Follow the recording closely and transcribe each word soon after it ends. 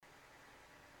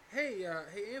Hey,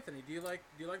 Anthony, do you like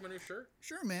my new shirt?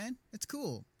 Sure, man. It's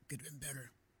cool. Could have been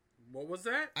better. What was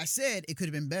that? I said it could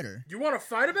have been better. You want to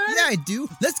fight about it? Yeah, I do.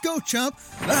 Let's go, chump.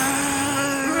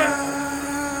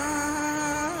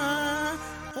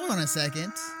 Hold on a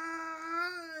second.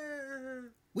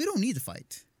 We don't need to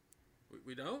fight.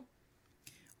 We don't?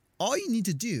 All you need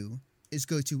to do is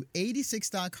go to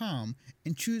 86.com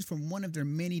and choose from one of their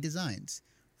many designs.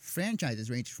 Franchises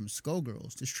ranging from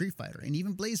Skullgirls to Street Fighter and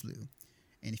even BlazBlue.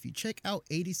 And if you check out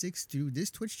 86 through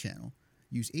this Twitch channel,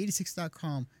 use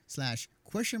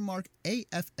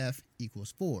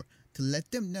 86.com/AFF=4 to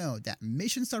let them know that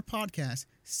Mission Star Podcast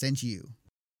sent you.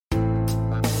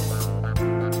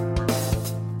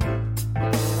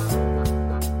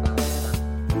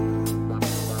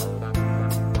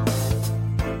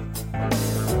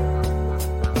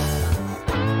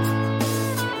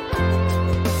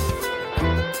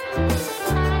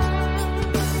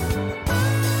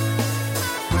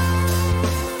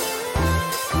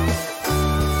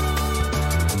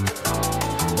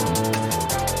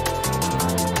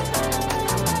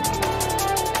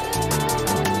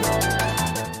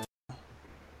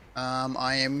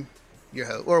 I am your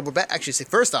host. Or we're back. Actually,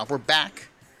 first off, we're back.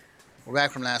 We're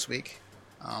back from last week.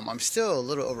 I'm still a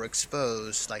little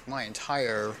overexposed. Like my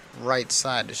entire right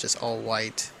side is just all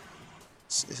white.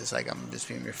 It's just like I'm just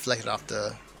being reflected off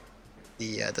the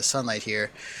sunlight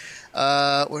here.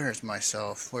 Where's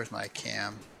myself? Where's my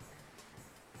cam?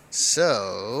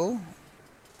 So,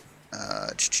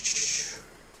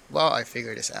 well, I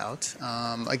figured this out.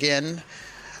 Again.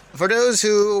 For those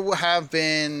who have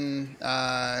been,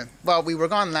 well, we were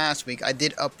gone last week. I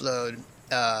did upload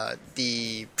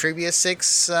the previous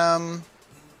six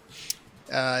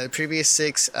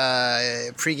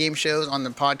pre-game shows on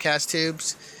the podcast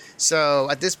tubes. So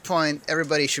at this point,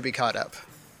 everybody should be caught up.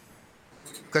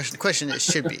 The question is,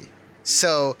 should be.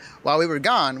 So while we were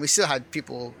gone, we still had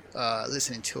people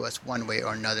listening to us one way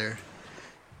or another.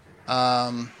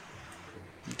 Do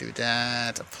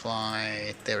that.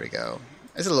 Apply. There we go.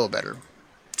 It's a little better.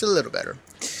 It's a little better.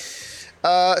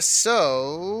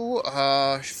 So,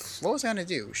 what was I gonna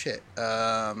do? Shit.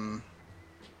 Oh,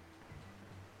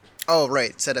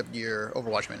 right. Set up your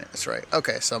Overwatch minute. That's right.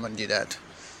 Okay, so I'm gonna do that.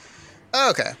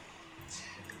 Okay.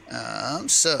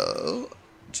 So,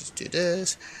 just do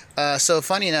this. So,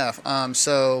 funny enough,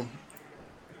 so,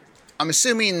 I'm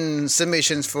assuming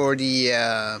submissions for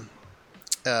the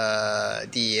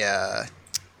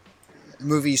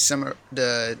movie summer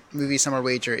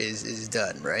wager is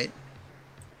done, right?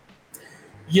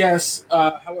 Yes.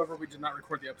 However, we did not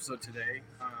record the episode today.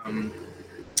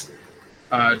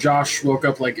 Josh woke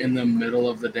up like in the middle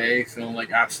of the day, feeling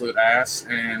like absolute ass,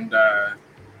 and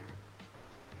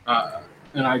I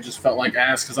just felt like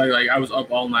ass because I was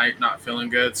up all night, not feeling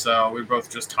good. So we were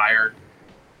both just tired,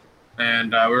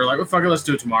 and we were like, "Well, fuck it, let's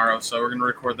do it tomorrow." So we're gonna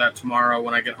record that tomorrow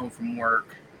when I get home from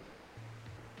work.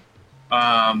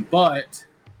 But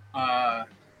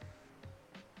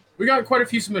we got quite a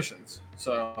few submissions,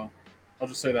 so I'll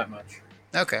just say that much.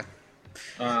 Okay.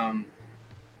 But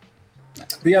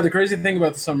yeah, the crazy thing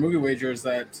about the Summer Movie Wager is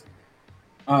that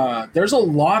there's a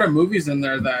lot of movies in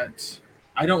there that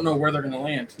I don't know where they're going to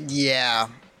land. Yeah.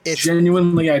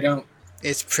 Genuinely, I don't.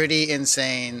 It's pretty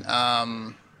insane.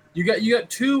 You got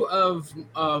two of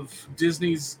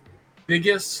Disney's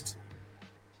biggest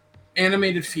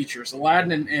animated features,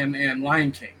 Aladdin and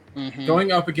Lion King,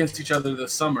 going up against each other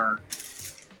this summer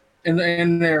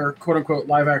in their quote-unquote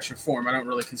live-action form. I don't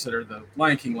really consider the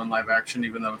Lion King one live-action,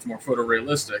 even though it's more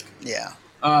photorealistic. Yeah.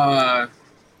 I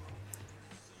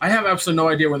have absolutely no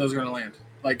idea where those are going to land.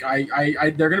 Like,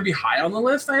 they're going to be high on the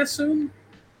list, I assume,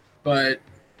 but...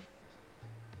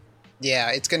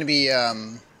 Yeah, it's going to be...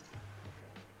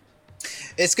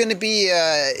 It's going to be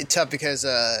tough because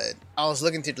I was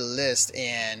looking through the list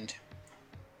and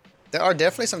there are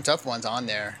definitely some tough ones on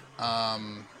there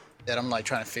that I'm like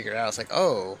trying to figure out. It's like,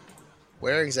 oh,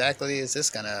 where exactly is this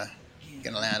gonna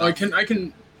land? I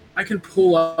can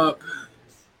pull up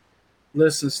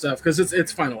lists and stuff because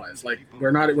it's finalized. Like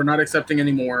we're not accepting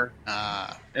anymore.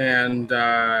 And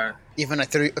even I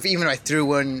threw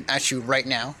one at you right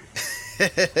now.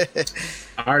 I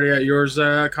already got yours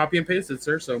copy and pasted,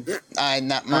 sir. So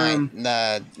not mine,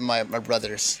 my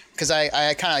brother's, because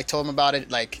I kind of like told him about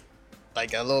it like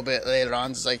a little bit later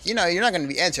on. It's like, you're not going to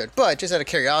be entered, but just out of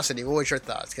curiosity, what was your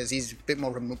thoughts? Because he's a bit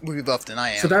more movie buff than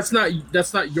I am. So that's not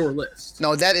your list.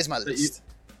 No, that is my list.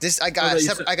 I got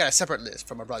a separate list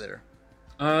from my brother.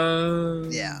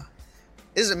 Yeah.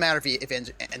 It doesn't matter if he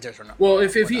enters or not. Well,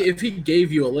 if he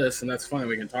gave you a list, then that's fine.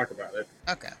 We can talk about it.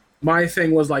 Okay. My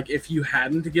thing was like, if you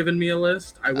hadn't given me a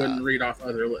list, I wouldn't read off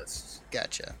other lists.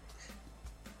 Gotcha.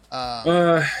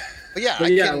 But yeah,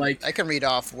 I can read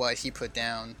off what he put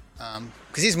down.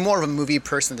 Because he's more of a movie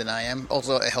person than I am.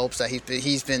 Also, it helps that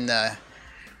he's been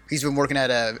working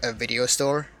at a video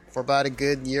store for about a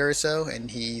good year or so, and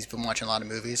he's been watching a lot of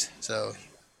movies. So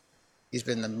he's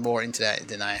been more into that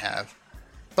than I have.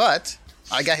 But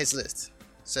I got his list.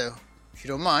 So if you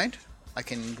don't mind, I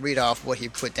can read off what he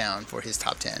put down for his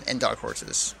top 10 and dark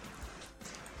horses.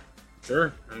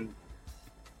 Sure. All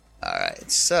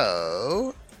right.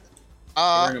 So.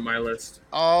 Bring up my list.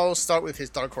 I'll start with his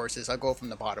dark horses. I'll go from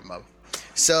the bottom up.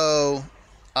 So,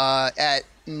 at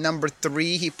number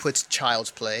 3, he puts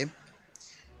Child's Play.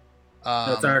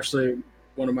 That's actually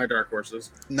one of my dark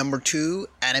horses. Number 2,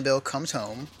 Annabelle Comes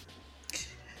Home.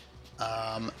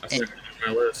 That's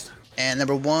my list. And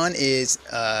number 1 is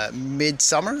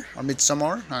Midsummer. I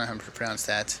don't know how to pronounce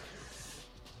that.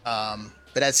 But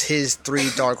that's his 3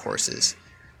 dark horses.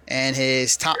 And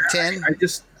his top 10. I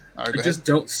just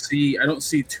don't see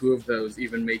 2 of those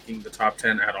even making the top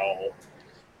 10 at all.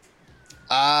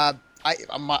 I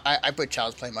put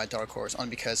Child's Play in my dark horse only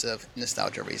because of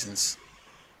nostalgia reasons.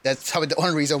 That's probably the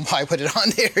only reason why I put it on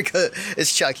there, because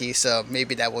it's Chucky, so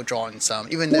maybe that will draw in some.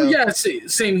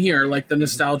 Same here, like the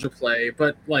nostalgia play,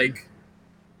 but like,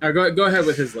 go ahead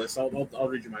with his list. I'll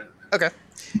read you mine. Okay.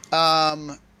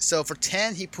 So for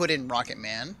 10, he put in Rocket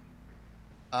Man.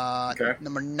 Okay.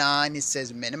 Number 9, it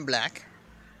says Men in Black.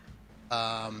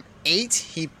 8,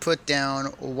 he put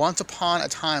down Once Upon a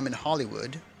Time in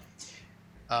Hollywood.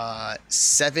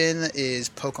 7 is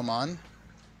Pokemon.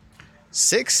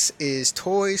 6 is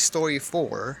Toy Story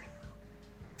 4.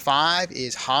 5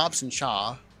 is Hobbs and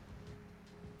Shaw.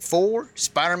 4,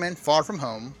 Spider-Man Far From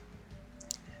Home.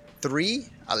 3,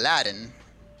 Aladdin.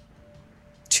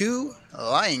 2,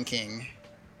 Lion King.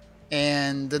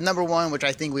 And the number 1, which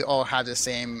I think we all have the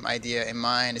same idea in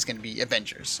mind, is going to be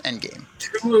Avengers Endgame.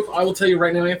 I will tell you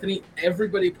right now, Anthony,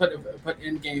 everybody put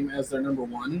Endgame as their number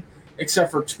 1,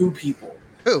 except for 2 people.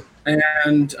 Who?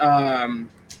 And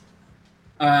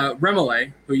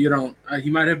Remele, who you don't... he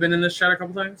might have been in this chat a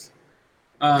couple times.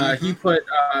 He put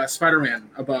Spider-Man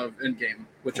above Endgame,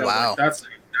 which I was like,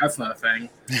 that's not a thing.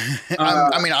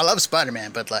 I mean, I love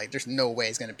Spider-Man, but like, there's no way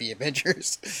it's going to be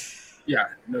Avengers. Yeah,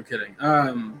 no kidding.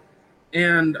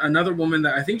 And another woman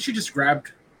that I think she just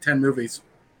grabbed 10 movies.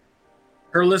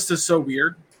 Her list is so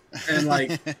weird, and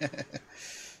like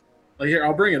here,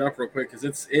 I'll bring it up real quick because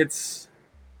it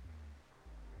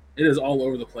is all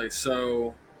over the place.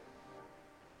 So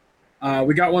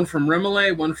we got one from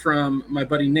Remele, one from my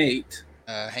buddy Nate.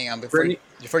 Hang on, before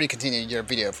you continue, your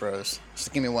video froze.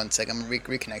 Just give me 1 second. I'm gonna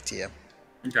reconnect to you.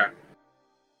 Okay.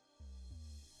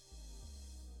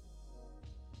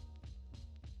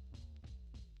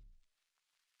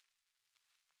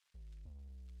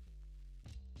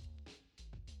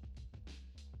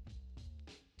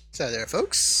 So there,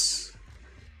 folks.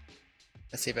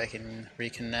 Let's see if I can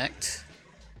reconnect.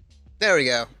 There we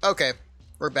go. Okay,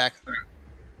 we're back.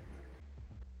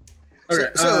 Okay.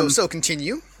 So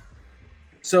continue.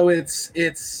 So it's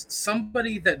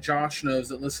somebody that Josh knows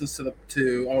that listens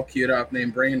to All Queued Up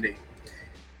named Brandy.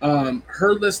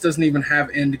 Her list doesn't even have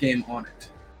Endgame on it.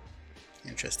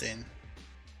 Interesting.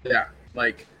 Yeah,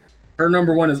 like her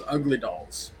number 1 is Ugly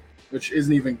Dolls, which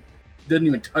didn't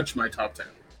even touch my top 10.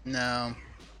 No.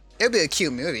 It'll be a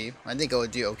cute movie. I think it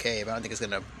would do okay, but I don't think it's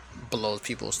gonna blow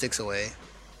people's sticks away.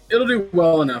 It'll do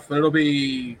well enough, but it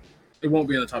won't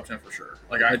be in the top 10 for sure.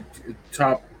 Like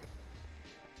top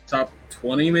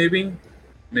 20 maybe.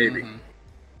 Mm-hmm.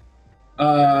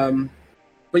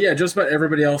 But yeah, just about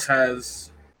everybody else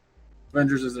has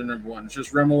Avengers as their number 1. It's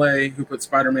just Remele who put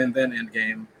Spider-Man then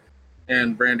Endgame,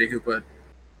 and Brandy who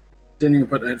didn't even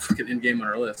put fucking Endgame on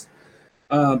our list.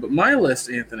 But my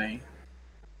list, Anthony.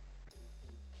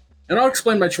 And I'll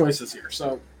explain my choices here.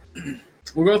 So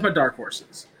we'll go with my dark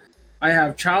horses. I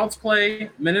have Child's Play,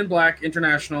 Men in Black,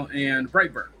 International, and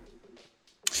Brightburn.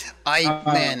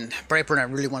 Brightburn I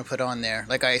really want to put on there.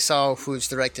 Like, I saw who's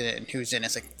directed it and who's in it.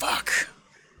 It's like, fuck.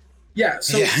 Yeah,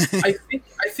 so yeah. I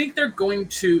think they're going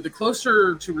to, the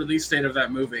closer to release date of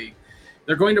that movie,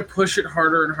 they're going to push it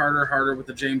harder and harder with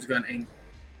the James Gunn angle.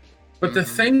 But the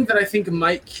thing that I think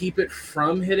might keep it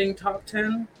from hitting top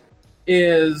 10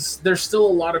 is there's still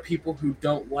a lot of people who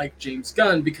don't like James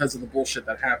Gunn because of the bullshit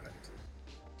that happened.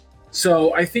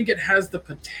 So I think it has the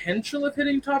potential of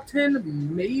hitting top 10,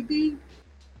 maybe,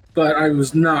 but I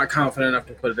was not confident enough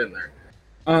to put it in there.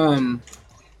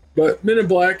 But Men in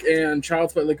Black and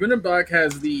Child's Play, like Men in Black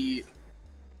has the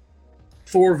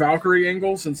Thor Valkyrie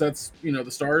angle, since that's, the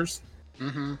stars.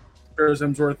 Mm-hmm. Chris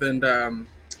Hemsworth and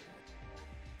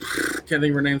can't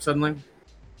think of her name suddenly.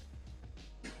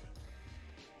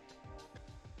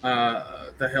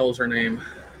 The hell is her name?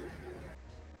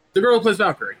 The girl who plays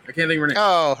Valkyrie. I can't think of her name.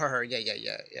 Oh, her. Yeah.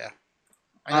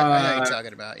 I know who you're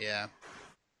talking about. Yeah.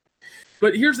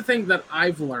 But here's the thing that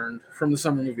I've learned from the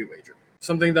Summer Movie Wager.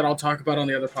 Something that I'll talk about on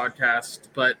the other podcast.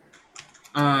 But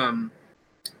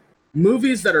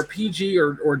movies that are PG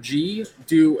or G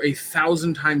do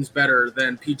 1,000 times better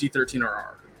than PG-13 or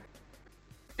R.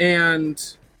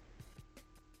 And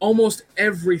almost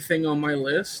everything on my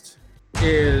list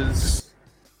is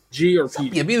G or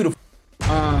PG. Yeah, beautiful.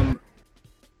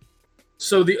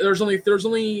 So there's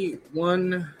only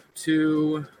one,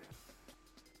 two.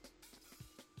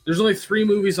 There's only 3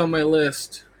 movies on my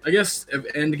list. I guess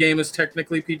Endgame is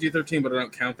technically PG-13, but I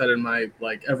don't count that in my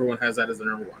everyone has that as the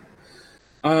number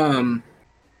one.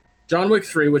 John Wick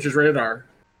 3, which is rated R.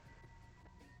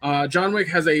 John Wick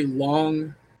has a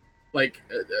long,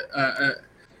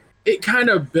 it kind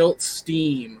of built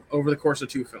steam over the course of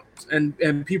 2 films,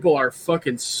 and people are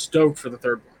fucking stoked for the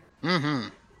 3rd one. Mm-hmm.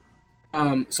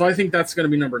 So I think that's going to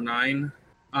be number 9.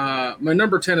 My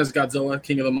number 10 is Godzilla,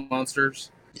 King of the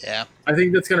Monsters. Yeah. I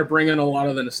think that's going to bring in a lot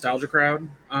of the nostalgia crowd.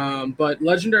 But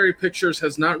Legendary Pictures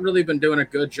has not really been doing a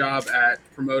good job at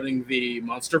promoting the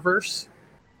Monsterverse.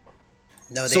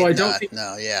 No, so I don't not. think,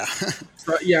 no, yeah.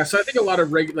 So I think a lot of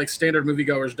standard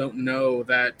moviegoers don't know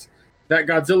that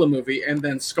Godzilla movie and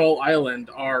then Skull Island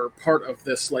are part of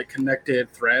this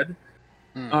connected thread.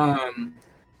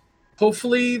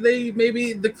 Hopefully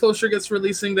maybe the closer it gets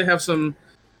releasing, they have some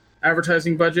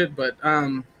advertising budget, but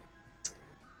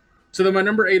so then my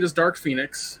number 8 is Dark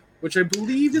Phoenix, which I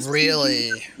believe is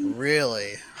really,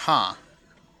 huh?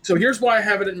 So here's why I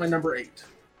have it at my number 8.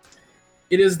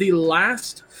 It is the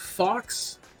last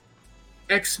Fox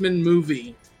X-Men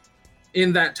movie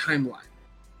in that timeline.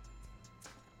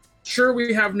 Sure,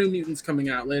 we have New Mutants coming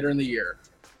out later in the year.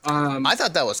 I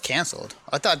thought that was canceled.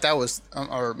 I thought that was,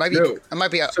 or maybe no. It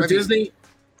might be. So maybe, Disney.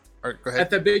 Or, go ahead. At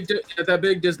that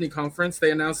big Disney conference,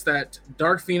 they announced that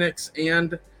Dark Phoenix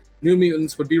and New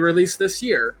Mutants would be released this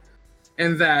year,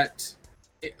 and that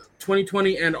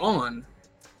 2020 and on,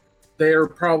 they are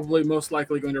probably most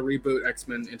likely going to reboot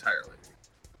X-Men entirely.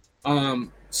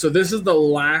 So this is the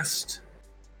last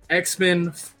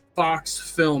X-Men Fox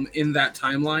film in that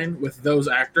timeline with those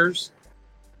actors.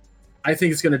 I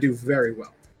think it's going to do very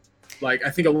well. I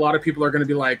think a lot of people are going to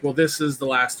be like, well, this is the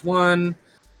last one.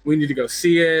 We need to go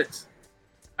see it.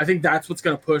 I think that's what's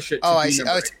going to push it. I see.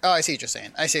 I see what you're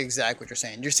saying. I see exactly what you're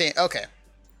saying. You're saying, okay.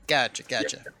 Gotcha. Yeah.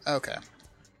 Okay.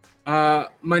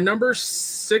 My numbers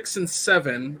 6 and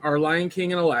 7 are Lion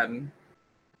King and Aladdin.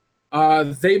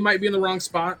 They might be in the wrong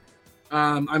spot.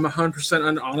 I'm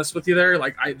 100% honest with you there.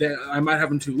 I might have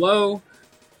them too low,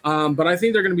 but I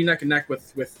think they're going to be neck and neck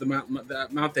with the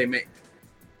amount they make.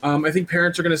 I think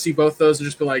parents are going to see both those and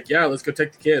just be like, yeah, let's go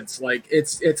take the kids.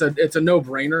 It's a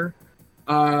no-brainer.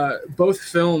 Both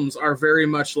films are very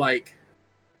much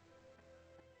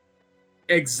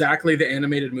exactly the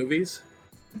animated movies.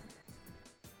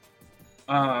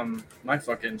 My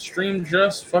fucking stream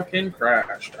just fucking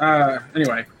crashed.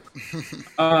 Anyway.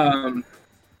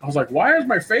 I was like, why is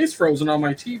my face frozen on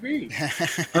my TV?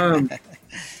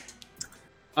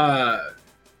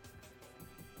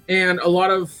 And a lot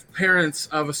of parents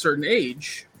of a certain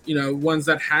age, ones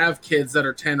that have kids that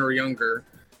are 10 or younger,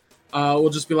 will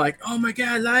just be like, oh my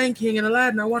God, Lion King and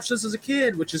Aladdin, I watched this as a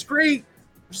kid, which is great,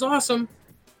 which is awesome.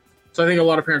 So I think a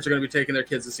lot of parents are going to be taking their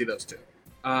kids to see those too.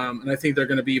 And I think they're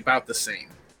going to be about the same.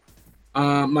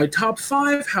 My top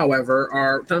 5, however,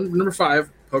 are number 5,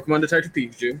 Pokemon Detective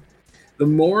Pikachu. The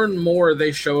more and more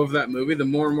they show of that movie, the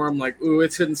more and more I'm like, ooh,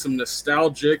 it's hitting some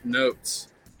nostalgic notes.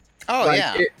 Oh,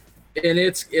 yeah. And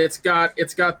it's got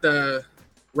the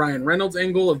Ryan Reynolds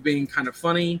angle of being kind of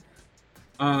funny.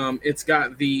 It's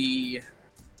got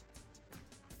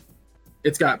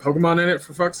Pokemon in it,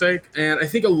 for fuck's sake. And I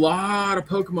think a lot of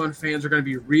Pokemon fans are going to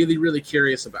be really, really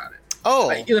curious about it.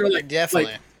 Oh,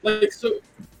 definitely.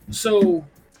 So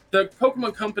the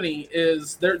Pokemon Company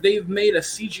they've made a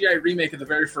CGI remake of the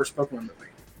very first Pokemon movie.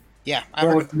 Yeah,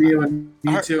 with Mew and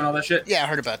Mewtwo and all that shit. Yeah, I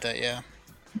heard about that. Yeah.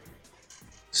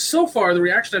 So far, the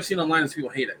reaction I've seen online is people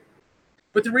hate it,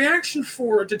 but the reaction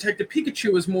for Detective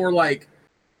Pikachu is more like,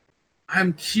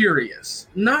 I'm curious,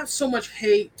 not so much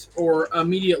hate or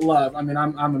immediate love. I mean,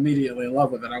 I'm immediately in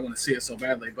love with it. I want to see it so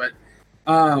badly, but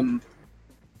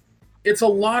it's a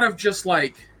lot of just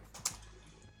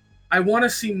I want to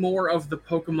see more of the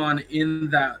Pokemon in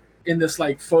this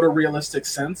photorealistic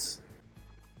sense.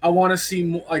 I want to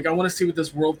see I want to see what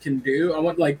this world can do. I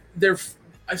want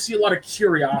I see a lot of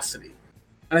curiosity,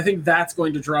 and I think that's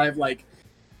going to drive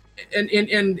and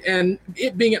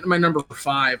it being at my number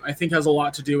 5, I think has a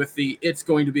lot to do with it's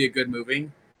going to be a good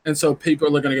movie. and so people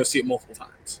are going to go see it multiple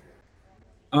times.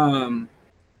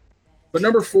 But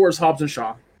number 4 is Hobbs and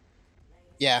Shaw.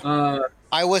 Yeah.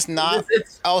 I was not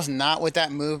with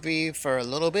that movie for a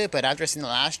little bit, but after seeing the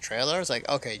last trailer, I was like,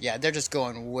 okay, yeah, they're just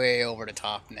going way over the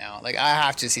top now. Like, I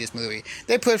have to see this movie.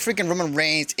 They put freaking Roman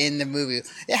Reigns in the movie.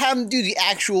 They have him do the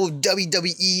actual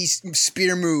WWE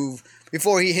spear move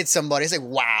before he hits somebody. It's like,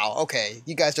 wow, okay,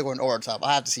 you guys are going over the top.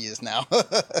 I have to see this now.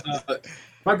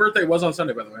 My birthday was on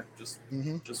Sunday, by the way, just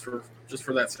for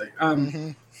that sake.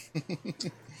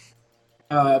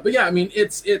 But yeah, I mean,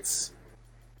 it's.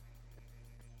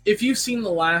 If you've seen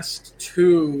the last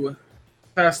 2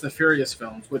 Fast and the Furious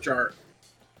films, which are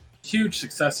huge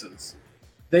successes,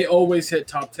 they always hit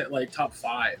top 10, like top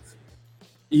 5,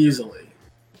 easily,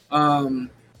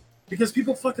 because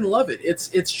people fucking love it.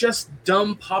 It's just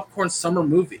dumb popcorn summer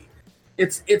movie.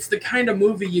 It's the kind of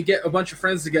movie you get a bunch of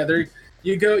friends together.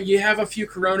 You have a few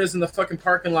Coronas in the fucking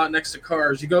parking lot next to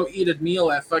cars. You go eat a meal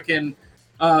at fucking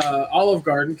Olive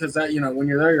Garden, because that, when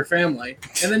you're there, your family,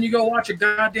 and then you go watch a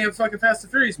goddamn fucking Fast and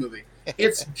Furious movie.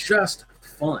 It's just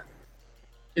fun.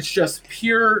 It's just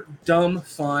pure dumb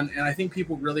fun, and I think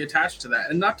people really attach to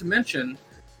that. And not to mention,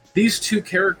 these 2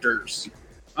 characters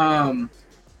had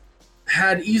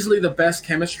easily the best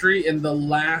chemistry in the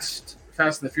last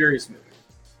Fast and the Furious movie.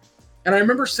 And I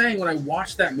remember saying when I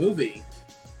watched that movie,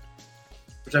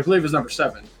 which I believe is number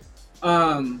 7,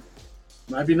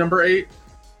 might be number 8.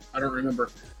 I don't remember.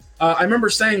 I remember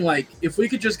saying, like, if we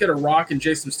could just get a Rock and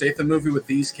Jason Statham movie with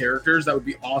these characters, that would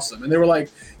be awesome. And they were like,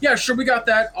 yeah, sure, we got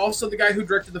that. Also, the guy who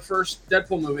directed the first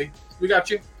Deadpool movie, we got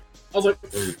you. I was like,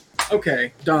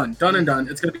 okay, done and done.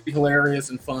 It's going to be hilarious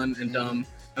and fun and dumb,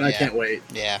 and I can't wait.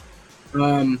 Yeah.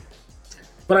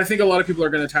 But I think a lot of people are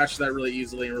going to attach to that really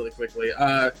easily and really quickly.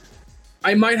 I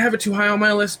might have it too high on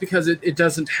my list because it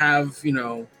doesn't have,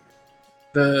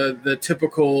 the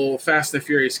typical Fast and the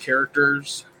Furious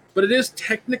characters. But it is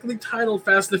technically titled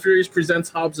Fast and the Furious Presents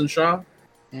Hobbs and Shaw.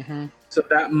 Mm-hmm. So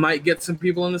that might get some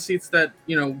people in the seats that,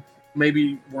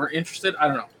 maybe weren't interested. I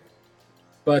don't know.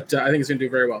 But I think it's going to do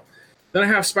very well. Then I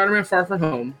have Spider-Man Far From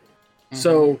Home. Mm-hmm.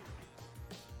 So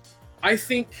I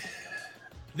think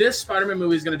this Spider-Man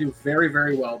movie is going to do very,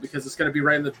 very well because it's going to be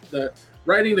riding the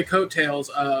coattails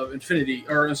of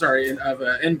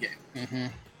Endgame.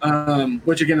 Mm-hmm.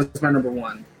 Which, again, is my number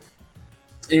 1.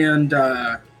 And...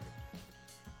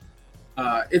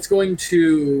 it's going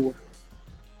to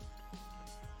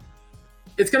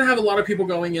have a lot of people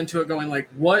going into it going like,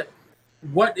 what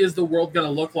is the world going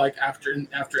to look like after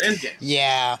Endgame?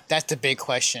 Yeah, that's the big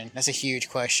question. That's a huge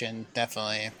question,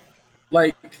 definitely.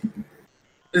 Like,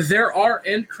 there are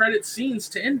end credit scenes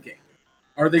to Endgame.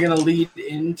 Are they going to lead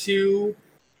into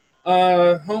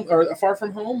Home or Far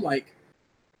From Home? Like,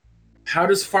 how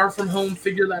does Far From Home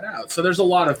figure that out? So there's a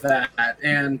lot of that,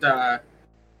 and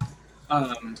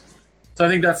so I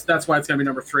think that's why it's going to be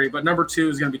number 3. But number 2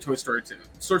 is going to be Toy Story 2.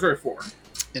 Toy Story 4.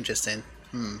 Interesting.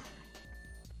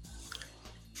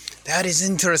 That is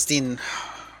interesting.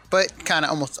 But kind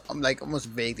of almost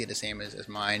vaguely the same as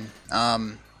mine.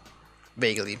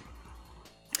 Vaguely.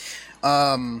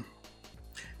 Yeah.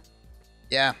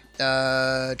 So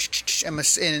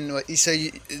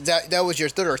that was your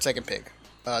 3rd or 2nd pick?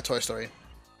 Toy Story.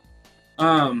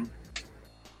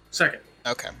 Second.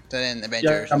 Okay, then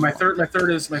Avengers. Yeah, my third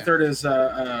is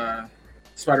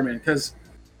Spider-Man, because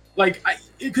like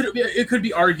it could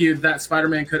be argued that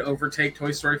Spider-Man could overtake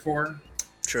Toy Story 4.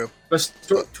 True. But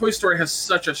Toy Story has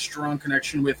such a strong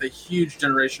connection with a huge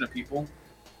generation of people.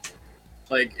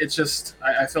 Like, it's just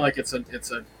I feel like it's a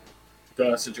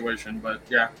situation, but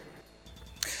yeah.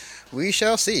 We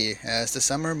shall see as the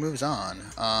summer moves on.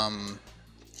 Out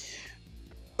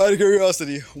of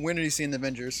curiosity, when are you seeing the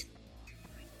Avengers?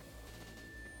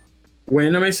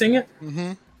 When am I seeing it?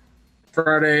 Mm-hmm.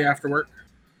 Friday after work.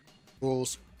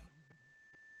 Rules.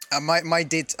 My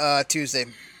date's Tuesday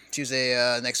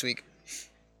next week.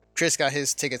 Chris got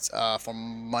his tickets for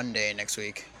Monday next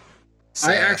week. So.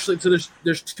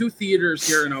 There's 2 theaters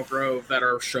here in Elk Grove that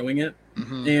are showing it,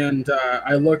 mm-hmm. and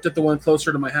I looked at the one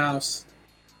closer to my house,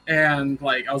 and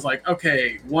like I was like,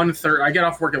 okay, 1:30. I get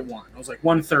off work at 1. I was like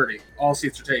 1:30. All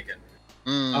seats are taken.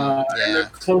 Yeah. And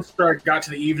the closer I got to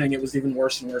the evening, it was even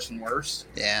worse and worse and worse.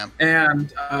 Yeah.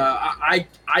 And I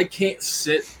can't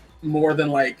sit more than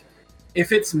like,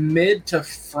 if it's mid to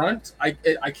front, I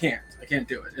can't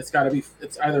do it. It's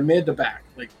either mid to back.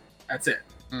 Like, that's it.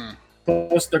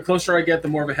 The closer I get, the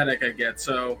more of a headache I get.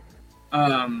 So,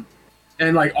 and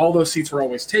like all those seats were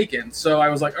always taken. So I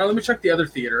was like, oh, let me check the other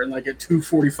theater. And like at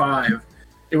 2:45,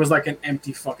 it was like an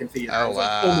empty fucking theater. I was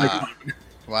like, oh my God.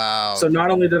 Wow. So not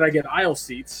only did I get aisle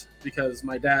seats because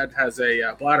my dad has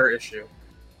a bladder issue,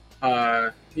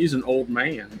 He's an old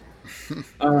man.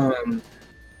 um,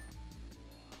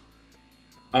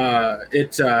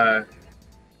 it's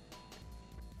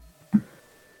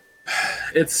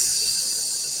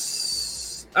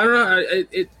I don't know.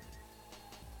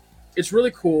 It's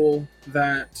really cool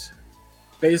that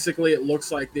basically it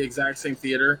looks like the exact same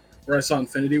theater where I saw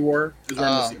Infinity War is where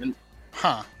I'm seeing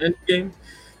Endgame.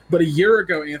 But a year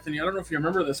ago, Anthony, I don't know if you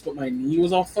remember this, but my knee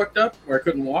was all fucked up where I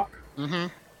couldn't walk. Mm-hmm.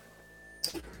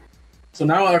 So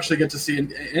now I'll actually get to see an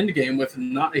Endgame with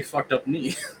not a fucked up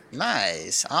knee.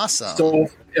 Nice. Awesome. So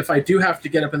if I do have to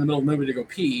get up in the middle of the movie to go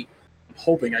pee, I'm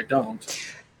hoping I don't.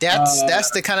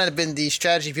 That's the kind of been the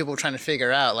strategy people are trying to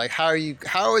figure out. Like, how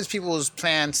is people's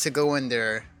plans to go in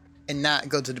there and not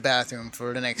go to the bathroom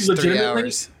for the next 3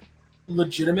 hours?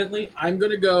 Legitimately, I'm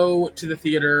going to go to the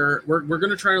theater. We're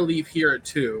going to try to leave here at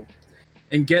 2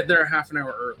 and get there half an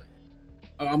hour early.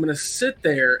 I'm going to sit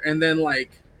there, and then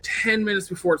like 10 minutes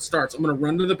before it starts, I'm going to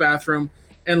run to the bathroom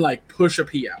and like push a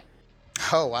pee out.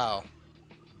 Oh, wow.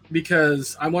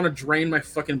 Because I want to drain my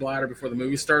fucking bladder before the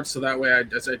movie starts, so that way I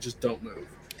just don't move.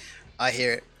 I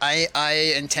hear it.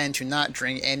 I intend to not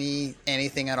drink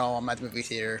anything at all at the movie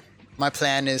theater. My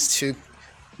plan is to,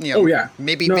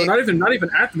 maybe not even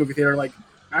at the movie theater. Like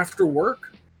after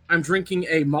work, I'm drinking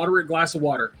a moderate glass of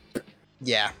water.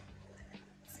 Yeah.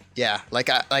 It's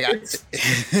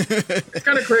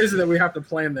kind of crazy that we have to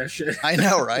plan that shit. I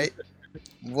know, right?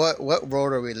 What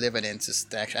world are we living in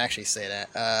to actually say that?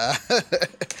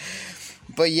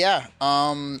 But yeah,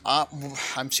 I'm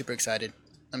super excited.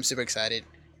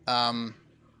 That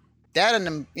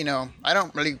and I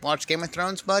don't really watch Game of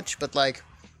Thrones much, but like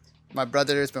my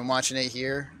brother has been watching it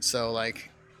here, so like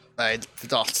I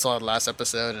saw the last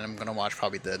episode, and I'm gonna watch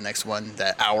probably the next one,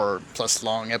 that hour plus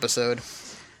long episode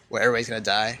where everybody's gonna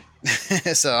die.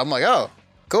 So I'm like, oh,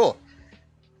 cool.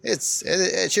 It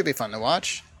should be fun to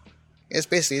watch. It's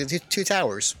basically two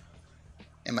towers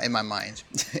in my mind.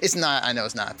 It's not. I know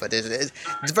it's not, but it's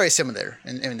very similar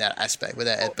in that aspect with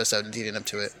that episode leading up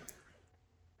to it.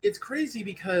 It's crazy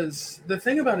because the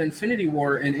thing about Infinity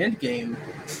War and Endgame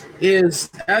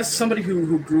is, as somebody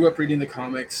who grew up reading the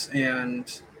comics,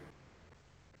 and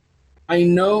I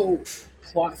know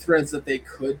plot threads that they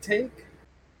could take,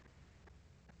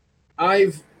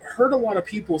 I've heard a lot of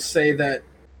people say that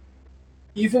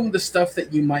even the stuff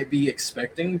that you might be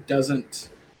expecting doesn't,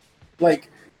 like,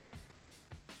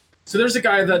 so there's a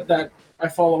guy that I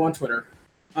follow on Twitter.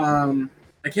 I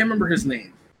can't remember his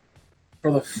name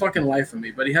for the fucking life of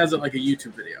me, but he has it like a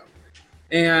YouTube video.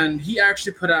 And he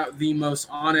actually put out the most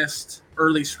honest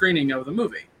early screening of the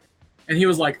movie. And he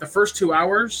was like, the first 2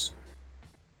 hours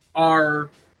they're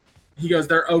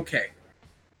okay.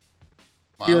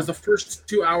 Wow. He goes, the first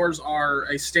 2 hours are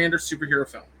a standard superhero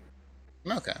film.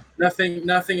 Okay.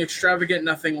 Nothing extravagant,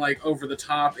 nothing like over the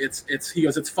top. He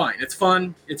goes, it's fine. It's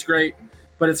fun. It's great,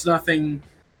 but it's nothing.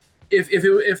 If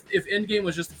Endgame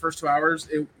was just the first 2 hours,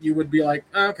 you would be like,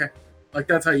 oh, okay, like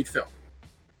that's how you'd feel.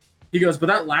 He goes, but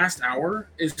that last hour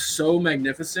is so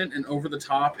magnificent and over the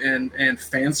top and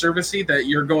fan servicey that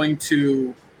you're going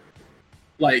to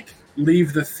like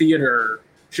leave the theater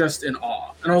just in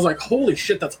awe. And I was like, holy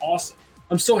shit, that's awesome.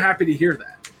 I'm so happy to hear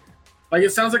that. Like,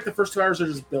 it sounds like the first 2 hours are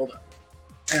just build up.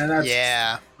 And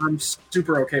I'm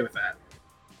super okay with that.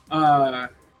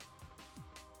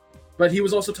 But he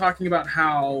was also talking about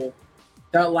how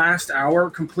that last hour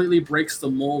completely breaks the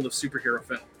mold of superhero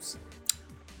films.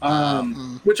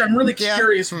 Which I'm really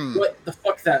curious what the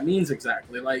fuck that means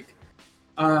exactly. Like,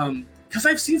 because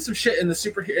I've seen some shit in the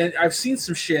superhero, I've seen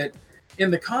some shit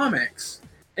in the comics,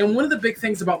 and one of the big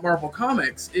things about Marvel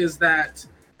Comics is that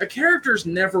a character's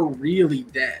never really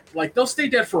dead. Like, they'll stay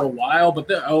dead for a while, but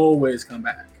they'll always come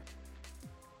back.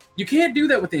 You can't do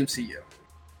that with the MCU.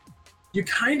 You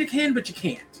kind of can, but you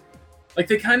can't. Like,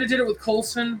 they kind of did it with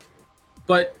Coulson,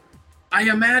 but I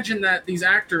imagine that these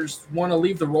actors want to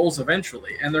leave the roles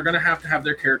eventually, and they're going to have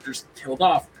their characters killed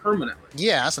off permanently.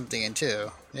 Yeah, that's what I'm thinking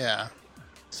too. Yeah.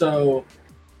 So,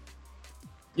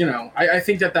 I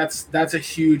think that's a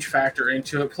huge factor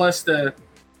into it. Plus, the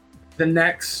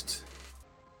next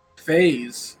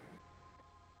phase,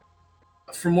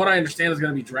 from what I understand, is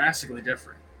going to be drastically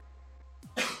different.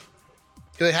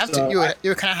 You would have to. You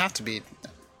would kind of have to be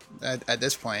at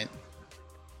this point.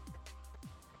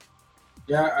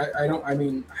 Yeah, I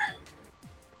mean,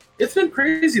 it's been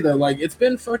crazy though. Like, it's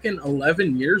been fucking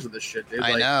 11 years of this shit, dude.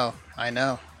 I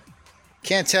know.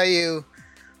 Can't tell you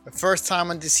the first time I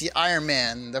went to see Iron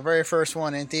Man, the very first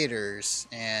one in theaters,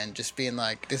 and just being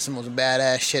like, this is the most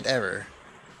badass shit ever.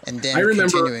 And then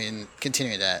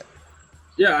continuing that.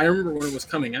 Yeah, I remember when it was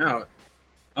coming out.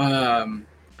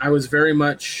 I was very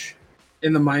much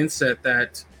in the mindset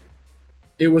that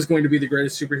it was going to be the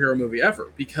greatest superhero movie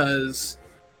ever, because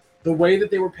the way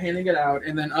that they were painting it out,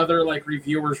 and then other like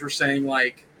reviewers were saying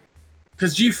like,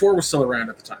 because G4 was still around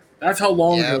at the time. That's how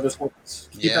long ago this was.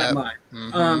 Keep that in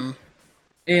mind.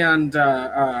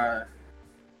 Mm-hmm.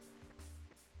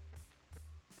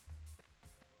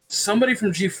 Somebody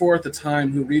from G4 at the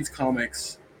time who reads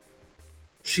comics,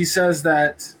 she says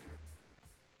that,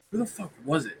 who the fuck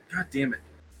was it? God damn it.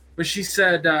 But she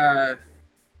said,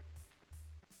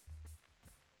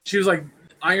 she was like,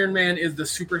 Iron Man is the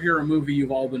superhero movie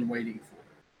you've all been waiting for.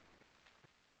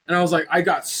 And I was like, I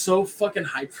got so fucking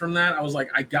hyped from that. I was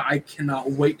like, I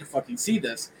cannot wait to fucking see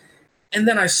this. And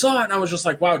then I saw it and I was just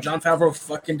like, wow, Jon Favreau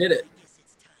fucking did it.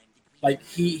 Like,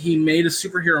 he made a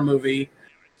superhero movie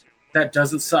that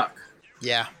doesn't suck.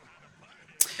 Yeah.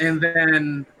 And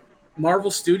then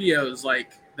Marvel Studios,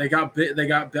 like, they got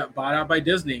bought out by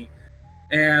Disney,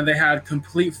 and they had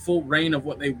complete full reign of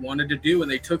what they wanted to do, and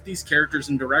they took these characters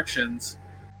in directions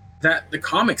that the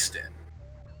comics did.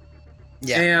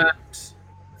 Yeah. And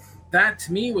that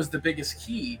to me was the biggest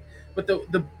key. But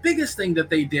the biggest thing that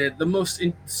they did,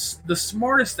 the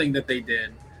smartest thing that they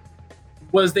did,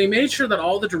 was they made sure that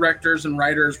all the directors and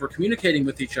writers were communicating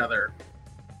with each other,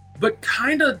 but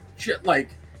kind of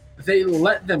like they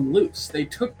let them loose. They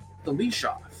took the leash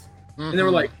off, and they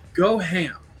were like, go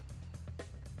ham.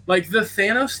 Like the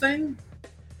Thanos thing,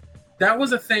 that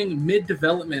was a thing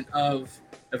mid-development of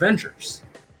Avengers.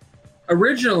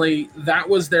 Originally, that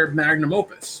was their magnum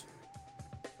opus.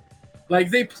 Like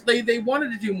they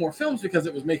wanted to do more films because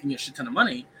it was making a shit ton of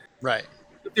money. Right.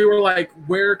 But they were like,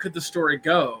 where could the story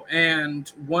go? And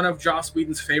one of Joss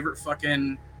Whedon's favorite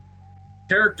fucking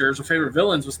characters or favorite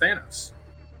villains was Thanos.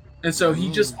 And so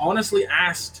he just honestly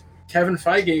asked Kevin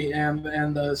Feige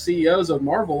and the CEOs of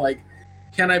Marvel, like,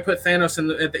 can I put Thanos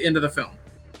at the end of the film?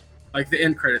 Like the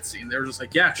end credit scene. They were just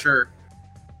like, yeah, sure.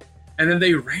 And then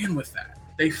they ran with that.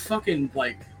 They fucking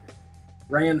like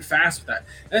ran fast with that.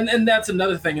 And that's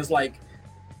another thing is like,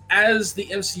 as the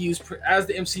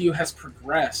MCU has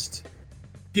progressed,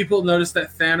 people notice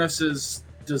that Thanos's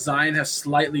design has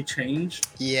slightly changed.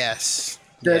 Yes.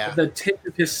 The tip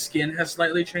of his skin has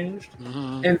slightly changed.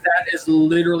 And that is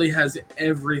literally has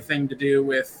everything to do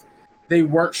with they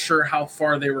weren't sure how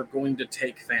far they were going to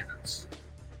take Thanos.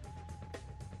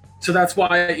 So that's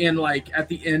why in like at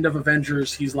the end of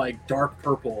Avengers he's like dark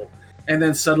purple, and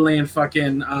then suddenly in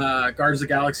fucking Guardians of the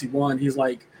Galaxy 1 he's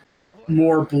like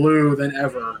more blue than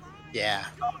ever. Yeah.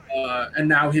 And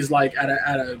now he's like at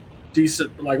a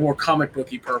decent, like more comic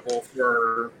booky purple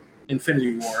for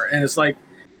Infinity War. And it's like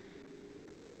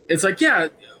yeah,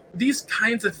 these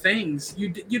kinds of things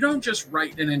you don't just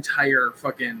write an entire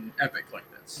fucking epic like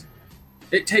this.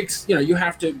 It takes, you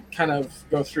have to kind of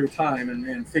go through time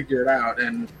and figure it out.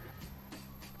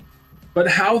 But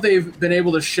how they've been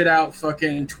able to shit out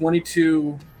fucking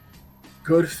 22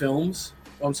 good films.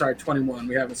 Oh, I'm sorry, 21.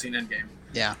 We haven't seen Endgame.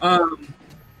 Yeah.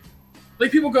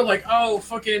 Like people go like, oh,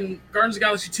 fucking Guardians of the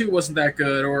Galaxy 2 wasn't that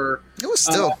good, or it was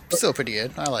still pretty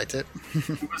good. I liked it.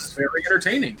 It was very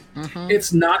entertaining.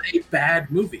 It's not a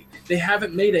bad movie. They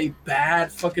haven't made a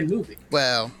bad fucking movie.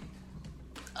 Well,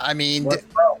 I mean, the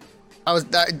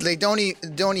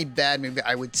only bad movie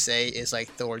I would say is like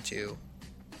Thor 2.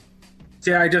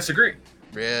 See, I disagree.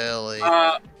 Really?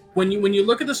 When you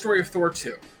look at the story of Thor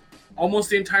 2,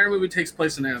 almost the entire movie takes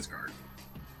place in Asgard.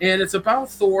 And it's about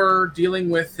Thor dealing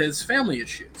with his family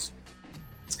issues.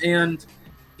 And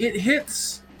it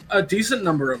hits a decent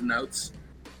number of notes.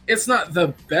 It's not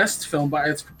the best film, but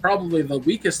it's probably the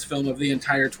weakest film of the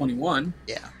entire 21.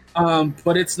 Yeah.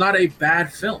 But it's not a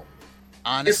bad film.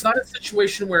 Honestly. It's not a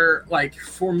situation where, like,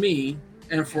 for me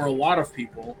and for a lot of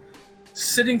people,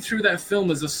 sitting through that film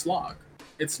is a slog.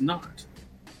 It's not.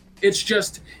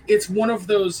 It's one of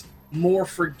those more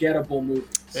forgettable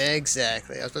movies.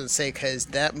 Exactly. I was about to say, because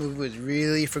that movie was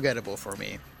really forgettable for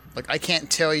me. Like, I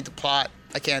can't tell you the plot.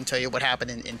 I can't tell you what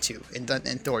happened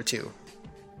in Thor 2.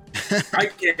 I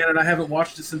can't, and I haven't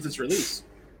watched it since its release.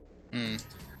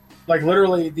 Like,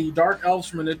 literally, the Dark Elves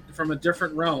from a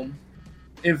different realm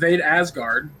invade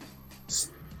Asgard,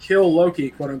 kill Loki,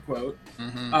 quote-unquote.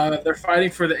 They're fighting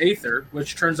for the Aether,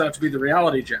 which turns out to be the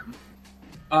reality gem.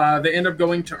 They end up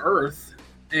going to Earth,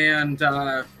 and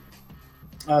they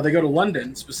go to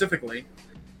London, specifically,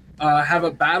 have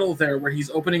a battle there where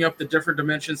he's opening up the different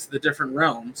dimensions to the different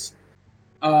realms.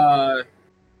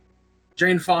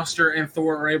 Jane Foster and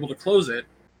Thor are able to close it.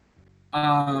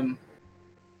 Thor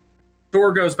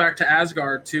goes back to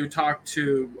Asgard to talk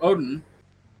to Odin,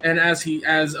 and as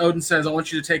Odin says, I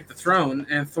want you to take the throne,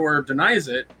 and Thor denies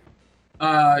it,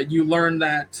 you learn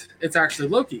that it's actually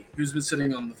Loki who's been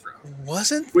sitting on the throne. Was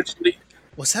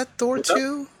that Thor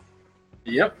 2?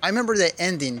 Yep. I remember the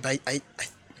ending, but I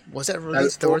was that really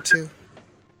That's Thor Thor 2?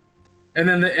 And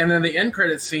then the end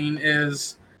credit scene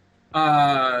is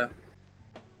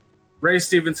Ray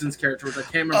Stevenson's character, which I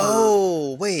can't remember.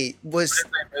 Oh wait, was his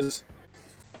name is.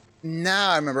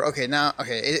 now I remember. Okay, now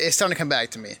it's starting to come back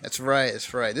to me. That's right.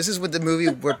 That's right. This is with the movie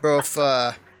where both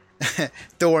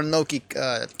Thor and Loki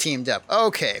teamed up.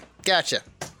 Okay, gotcha.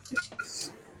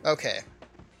 Okay.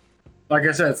 Like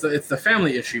I said, it's the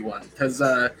family issue one because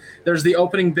there's the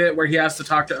opening bit where he has to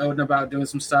talk to Odin about doing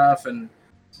some stuff, and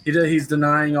he's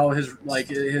denying all his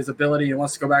ability and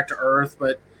wants to go back to Earth,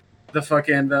 but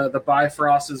the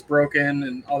Bifrost is broken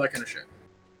and all that kind of shit.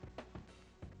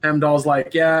 Heimdall's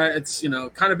like, yeah, it's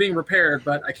kind of being repaired,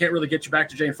 but I can't really get you back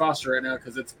to Jane Foster right now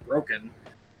because it's broken.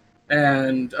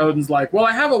 And Odin's like, well,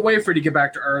 I have a way for you to get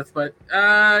back to Earth, but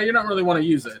you don't really want to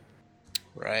use it.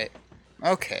 Right.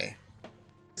 Okay.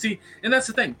 See, and that's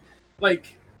the thing.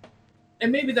 Like,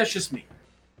 and maybe that's just me.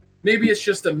 Maybe it's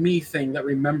just a me thing that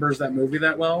remembers that movie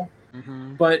that well.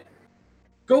 Mm-hmm. But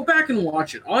go back and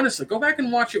watch it. Honestly, go back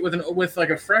and watch it with like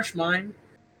a fresh mind.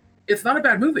 It's not a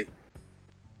bad movie.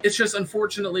 It's just,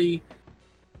 unfortunately,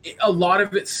 a lot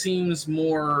of it seems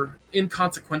more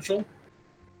inconsequential.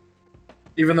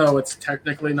 Even though it's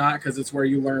technically not, because it's where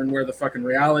you learn where the fucking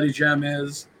reality gem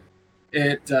is.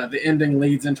 The ending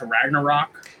leads into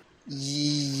Ragnarok.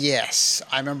 Yes,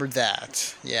 I remember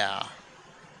that. Yeah.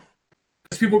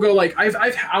 People go like,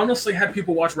 I've honestly had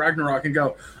people watch Ragnarok and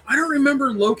go, I don't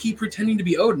remember Loki pretending to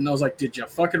be Odin. I was like, did you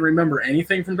fucking remember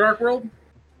anything from Dark World?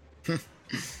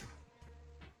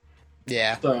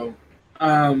 Yeah. So,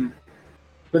 but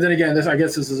then again, I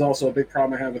guess this is also a big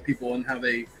problem I have with people and how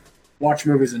they watch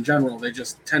movies in general. They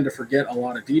just tend to forget a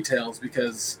lot of details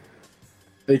because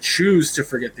they choose to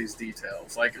forget these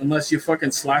details. Like, unless you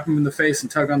fucking slap them in the face and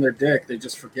tug on their dick, they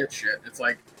just forget shit. It's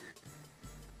like,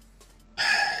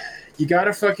 you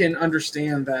gotta fucking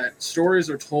understand that stories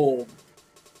are told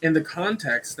in the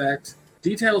context that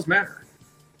details matter.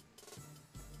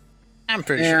 I'm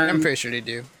pretty sure they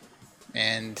do.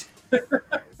 And no,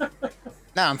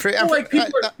 I'm pretty.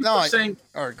 People are saying.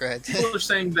 Or go ahead. People are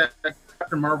saying that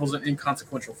Captain Marvel's an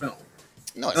inconsequential film.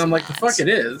 No, it's and I'm not. like, the fuck it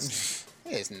is.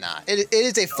 It is not. It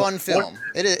is a fun film.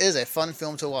 It is a fun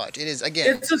film to watch. It is,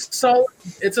 again.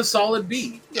 It's a solid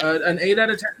B. Yeah. An 8 out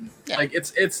of 10. Yeah. Like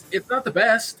it's not the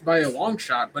best by a long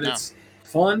shot, but it's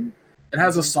fun. It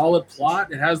has a solid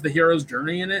plot. It has the hero's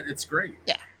journey in it. It's great.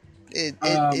 Yeah.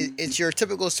 It's your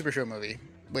typical superhero movie,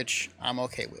 which I'm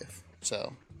okay with.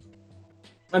 So.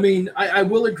 I mean, I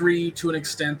will agree to an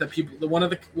extent that one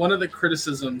of the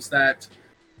criticisms that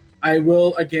I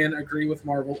will again agree with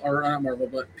Marvel, or not Marvel,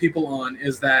 but people on,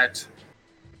 is that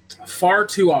far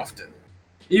too often,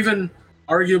 even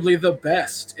arguably the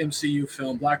best MCU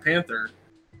film, Black Panther,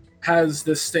 has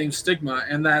this same stigma,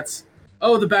 and that's,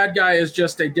 oh, the bad guy is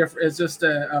just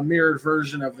a mirrored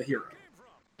version of the hero.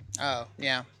 Oh,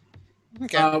 yeah.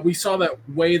 Okay. We saw that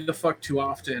way the fuck too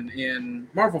often in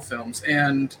Marvel films,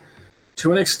 and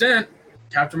to an extent,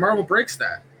 Captain Marvel breaks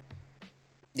that.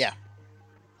 Yeah.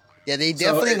 Yeah, they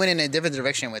definitely went in a different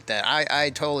direction with that. I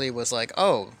totally was like,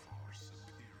 oh.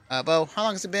 Well, how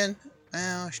long has it been?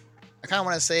 Well, I kind of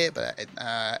want to say it, but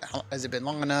has it been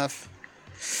long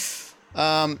enough?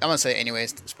 I'm going to say it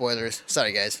anyways. Spoilers.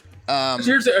 Sorry, guys.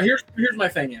 Here's my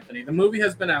thing, Anthony. The movie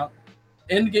has been out.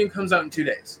 Endgame comes out in 2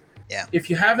 days. Yeah.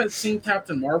 If you haven't seen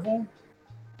Captain Marvel,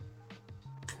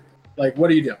 like,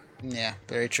 what are you doing? Yeah,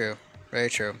 very true. Very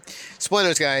true.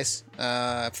 Spoilers, guys,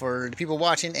 for the people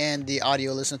watching and the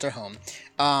audio listeners at home.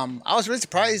 I was really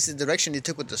surprised the direction they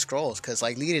took with the Skrulls, because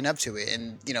like leading up to it,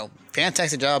 and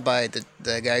fantastic job by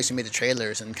the guys who made the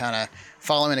trailers and kind of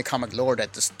following the comic lore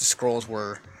that the Skrulls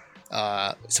were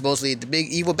supposedly the big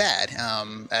evil bad,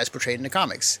 as portrayed in the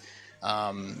comics,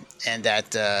 and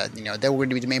that they were going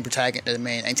to be the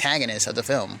main antagonists of the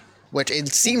film, which it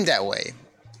seemed that way.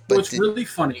 But what's really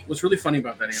funny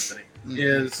about that, Anthony,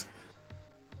 is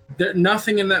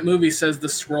nothing in that movie says the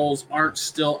Skrulls aren't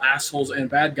still assholes and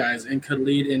bad guys and could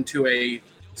lead into a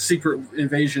secret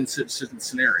invasion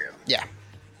scenario. Yeah,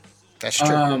 that's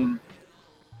true.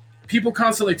 People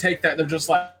constantly take that. They're just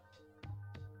like,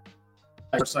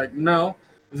 it's like, no,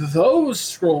 those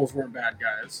Skrulls weren't bad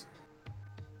guys.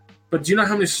 But do you know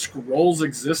how many Skrulls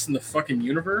exist in the fucking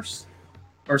universe?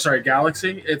 Or sorry,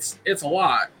 galaxy? It's a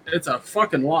lot. It's a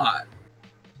fucking lot.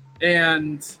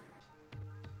 And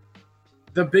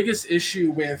the biggest issue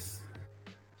with,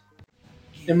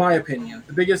 in my opinion,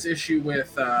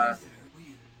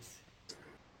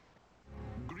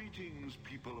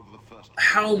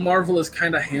 how Marvel is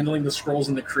kind of handling the Skrulls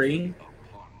and the Kree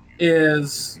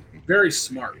is very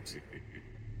smart.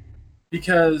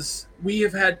 because we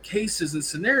have had cases and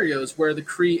scenarios where the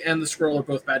Kree and the Skrull are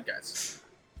both bad guys.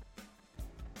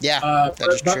 Yeah, that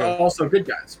is but true. Also good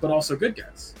guys.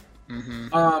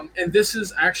 Mm-hmm. And this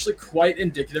is actually quite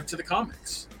indicative to the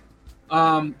comics.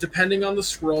 Depending on the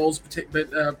Skrulls,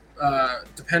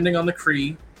 depending on the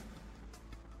Kree,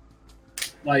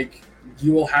 like,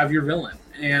 you will have your villain,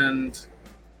 and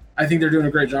I think they're doing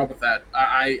a great job with that.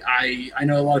 I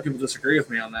know a lot of people disagree with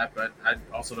me on that, but I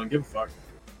also don't give a fuck.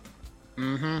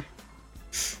 Mm-hmm.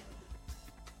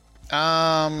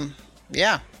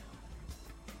 Yeah.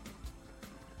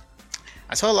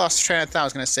 I totally lost the train of thought I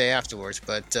was going to say afterwards,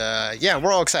 but yeah,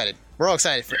 we're all excited. We're all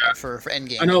excited for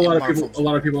Endgame. I know a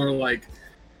lot of people are like,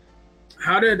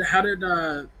 how did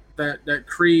that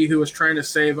Kree who was trying to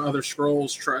save other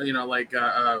Skrulls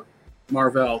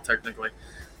Mar-Vell technically,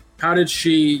 how did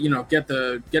she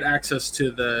get access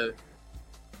to the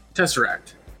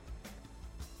Tesseract?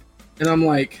 And I'm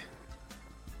like,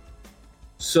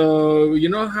 so you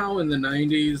know how in the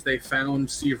 90s they found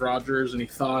Steve Rogers and he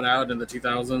thawed out in the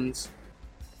 2000s?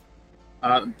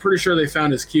 I'm pretty sure they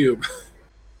found his cube.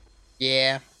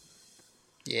 Yeah.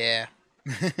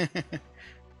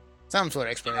 Some sort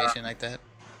of explanation like that.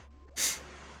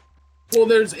 Well,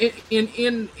 there's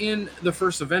in the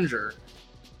first Avenger,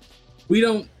 we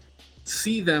don't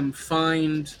see them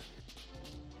find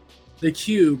the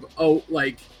cube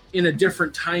in a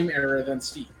different time era than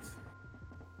Steve.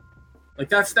 Like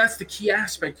that's the key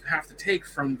aspect you have to take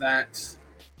from that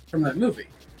movie.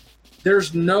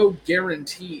 There's no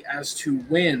guarantee as to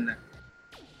when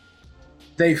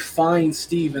they find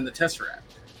Steve in the Tesseract.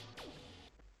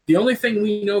 The only thing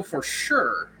we know for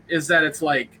sure is that it's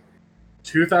like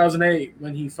 2008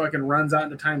 when he fucking runs out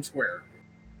into Times Square.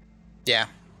 Yeah.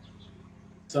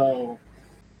 So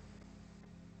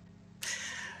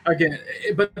again,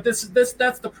 but that's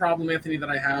the problem, Anthony, that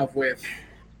I have with.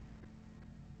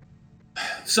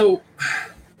 So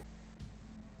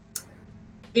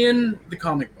in the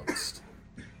comic books,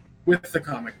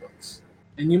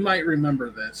 and you might remember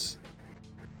this,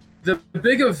 the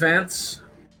big events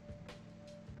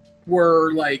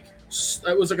were like,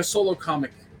 it was like a solo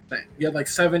comic thing. You had like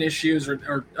 7 issues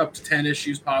or up to 10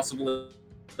 issues possibly,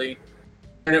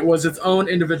 and it was its own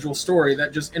individual story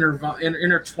that just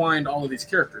intertwined all of these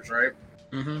characters, right?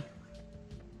 Mm-hmm.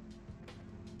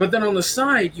 But then on the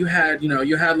side, you had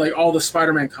like all the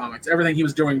Spider-Man comics, everything he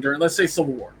was doing during, let's say,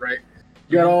 Civil War, right?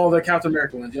 You had all the Captain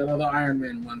America ones, you had all the Iron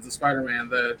Man ones, the Spider-Man,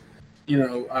 the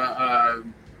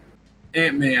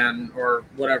Ant-Man or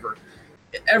whatever.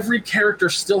 Every character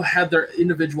still had their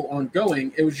individual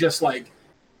ongoing. It was just like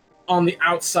on the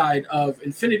outside of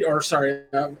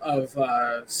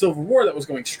Civil War that was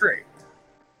going straight.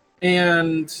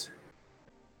 And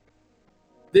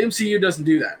the MCU doesn't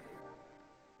do that.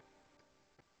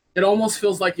 It almost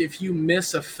feels like if you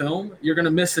miss a film, you're going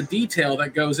to miss a detail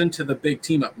that goes into the big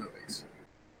team-up movies.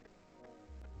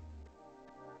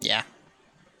 Yeah.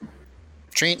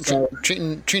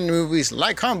 Treating movies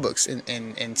like comic books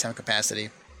in some capacity.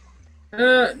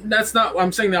 That's not.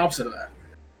 I'm saying the opposite of that.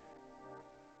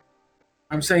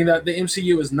 I'm saying that the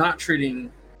MCU is not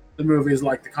treating the movies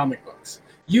like the comic books.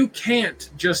 You can't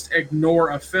just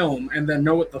ignore a film and then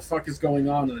know what the fuck is going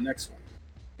on in the next one.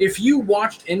 If you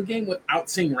watched Endgame without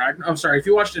seeing if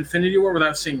you watched Infinity War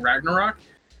without seeing Ragnarok,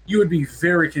 you would be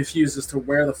very confused as to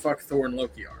where the fuck Thor and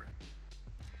Loki are.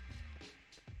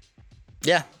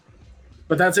 Yeah.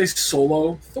 But that's a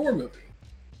solo Thor movie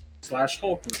 /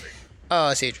 Hulk movie. Oh,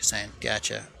 I see what you're saying.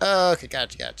 Gotcha. Okay,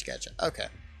 gotcha. Okay.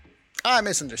 I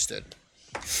misunderstood.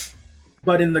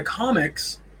 But in the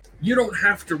comics, you don't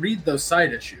have to read those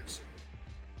side issues.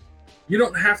 You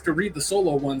don't have to read the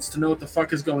solo ones to know what the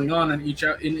fuck is going on in each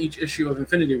issue of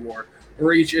Infinity War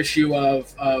or each issue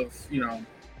of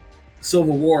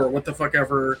Civil War, what the fuck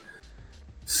ever,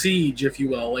 Siege, if you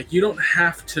will. Like, you don't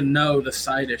have to know the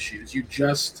side issues. You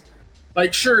just,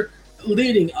 like, sure,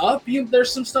 leading up,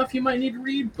 there's some stuff you might need to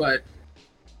read, but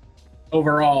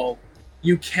overall,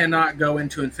 you cannot go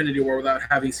into Infinity War without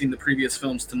having seen the previous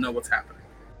films to know what's happening.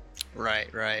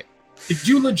 Right. Did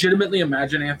you legitimately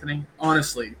imagine, Anthony,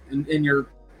 honestly, in your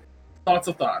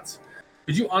thoughts,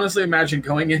 did you honestly imagine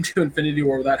going into Infinity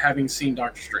War without having seen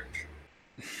Doctor Strange?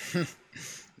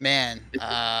 Man.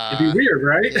 It'd be weird,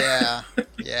 right?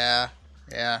 Yeah.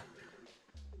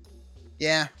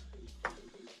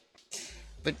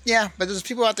 But there's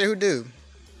people out there who do.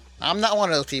 I'm not one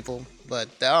of those people,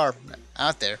 but there are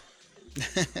out there.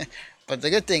 But the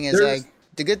good thing is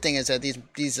that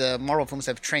these Marvel films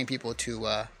have trained people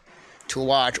to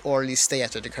watch or at least stay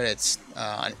after the credits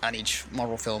on each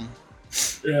Marvel film.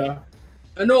 Yeah,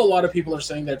 I know a lot of people are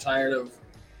saying they're tired of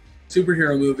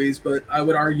superhero movies, but I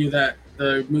would argue that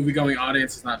the movie-going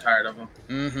audience is not tired of them.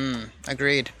 Mm-hmm.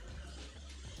 Agreed.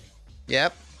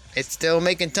 Yep. It's still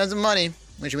making tons of money,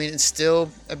 which means it's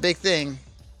still a big thing.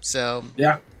 So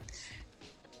yeah,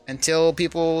 until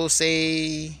people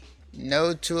say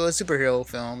no to a superhero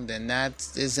film, then that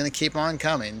is gonna keep on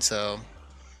coming. So,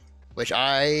 which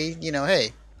hey,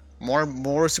 more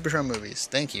superhero movies.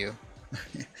 Thank you.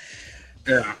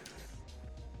 Yeah.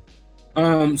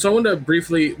 So I wanted to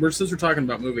briefly, since we're talking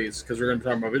about movies, because we're going to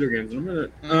talk about video games in a minute.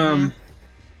 Mm-hmm.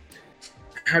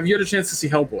 Have you had a chance to see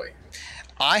Hellboy?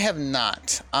 I have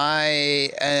not.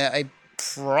 I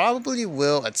probably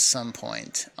will at some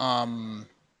point.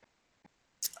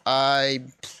 I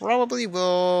probably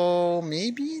will.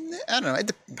 Maybe I don't know.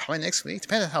 Probably next week.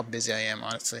 Depends on how busy I am,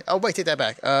 honestly. Oh wait, take that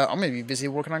back. I'm gonna be busy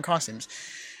working on costumes.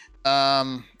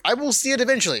 I will see it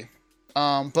eventually.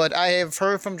 But I have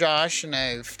heard from Josh, and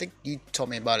I think you told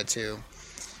me about it too.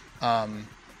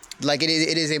 Like it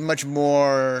is a much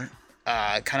more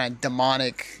kind of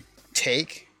demonic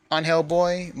take on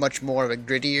Hellboy, much more of a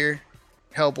grittier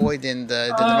Hellboy than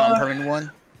the non-permanent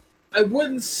one. I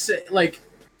wouldn't say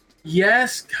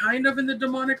yes, kind of in the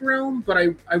demonic realm, but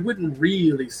I wouldn't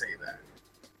really say that.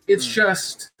 It's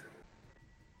just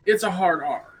it's a hard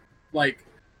R. Like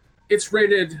it's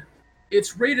rated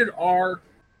R.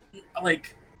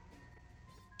 Like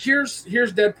here's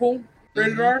Deadpool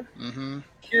rated R. Mm-hmm.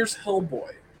 Here's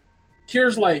Hellboy.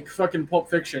 Here's like fucking Pulp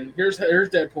Fiction. Here's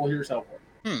Deadpool. Here's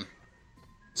Hellboy.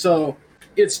 So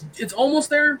it's almost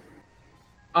there.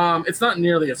 It's not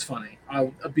nearly as funny.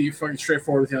 I'll be fucking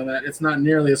straightforward with you on that. It's not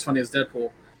nearly as funny as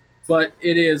Deadpool, but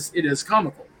it is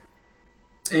comical,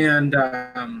 and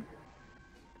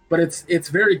but it's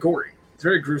very gory. It's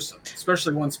very gruesome,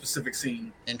 especially one specific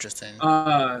scene. Interesting.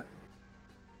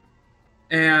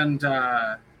 And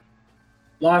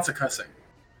lots of cussing.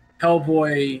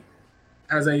 Hellboy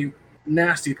has a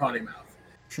nasty potty mouth,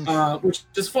 which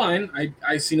is fine.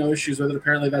 I see no issues with it.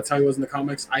 Apparently, that's how he was in the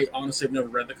comics. I honestly have never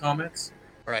read the comics.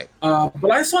 Right.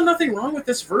 But I saw nothing wrong with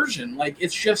this version. Like,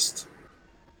 it's just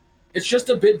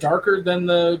a bit darker than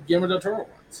the Guillermo del Toro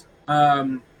ones.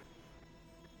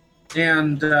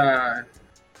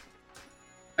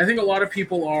 I think a lot of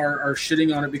people are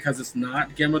shitting on it because it's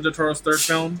not Guillermo del Toro's third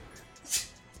film.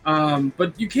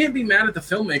 But you can't be mad at the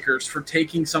filmmakers for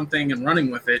taking something and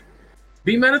running with it.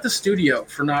 Be mad at the studio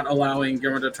for not allowing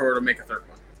Guillermo del Toro to make a third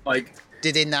one. Like,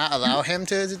 did they not allow him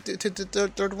to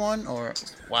the third one? Or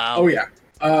wow. Oh yeah.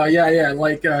 Yeah.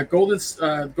 Like Golden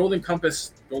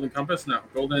Compass. Golden Compass? No.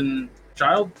 Golden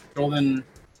Child? Golden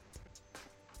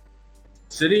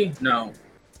City? No.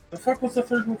 The fuck was the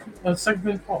second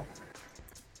film called?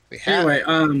 Anyway,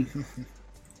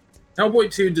 Hellboy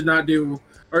 2 did not do,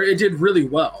 or it did really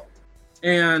well,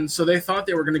 and so they thought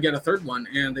they were going to get a third one,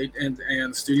 and the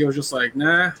studio was just like,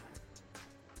 nah.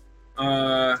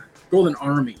 Golden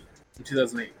Army in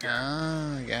 2008.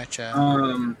 Ah,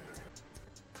 gotcha.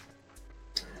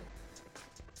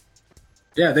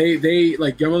 Yeah, they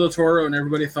like Guillermo del Toro and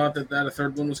everybody thought that a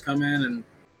third one was coming, and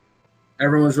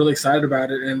everyone was really excited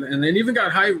about it, and it even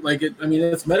got high. Like it, I mean,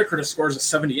 its Metacritic scores a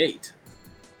 78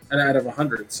 out of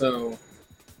 100, so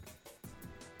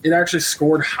it actually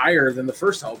scored higher than the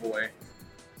first Hellboy,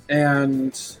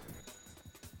 and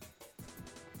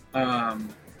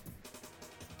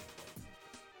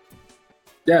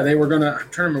yeah, they were gonna. I'm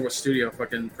trying to remember what studio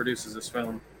fucking produces this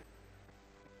film.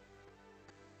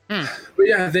 But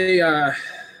yeah, they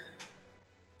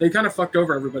kind of fucked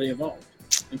over everybody involved,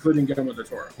 including Guillermo del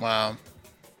Toro. Wow.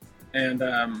 And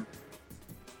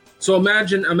so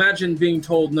imagine being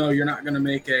told, no, you're not going to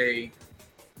make another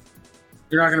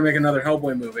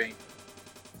Hellboy movie.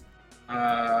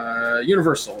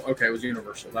 Universal. Okay, it was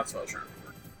Universal. That's what I was trying to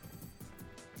remember.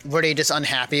 Were they just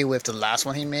unhappy with the last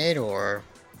one he made, or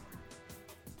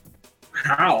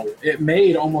how it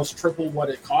made almost triple what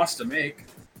it cost to make?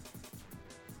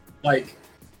 Like,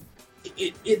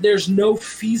 there's no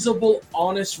feasible,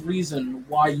 honest reason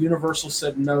why Universal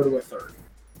said no to a third.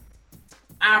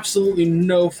 Absolutely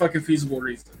no fucking feasible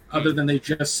reason, other than they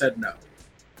just said no.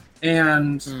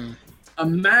 And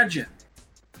imagine,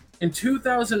 in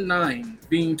 2009,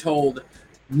 being told,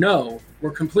 no, we're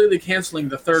completely canceling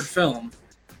the third film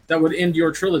that would end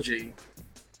your trilogy.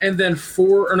 And then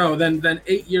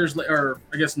 8 years later, or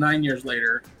I guess 9 years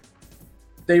later,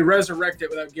 they resurrect it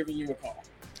without giving you a call.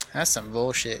 That's some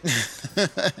bullshit.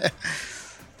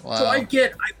 Wow. So I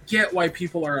get why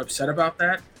people are upset about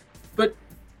that, but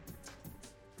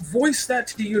voice that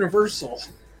to Universal.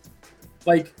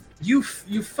 Like, you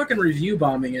fucking review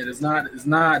bombing it is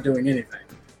not doing anything.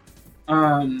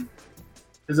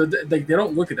 Because they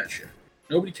don't look at that shit.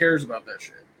 Nobody cares about that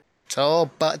shit. It's all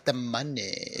about the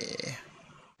money.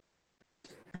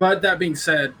 But that being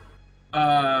said,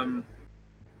 it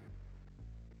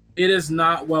is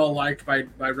not well liked by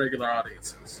regular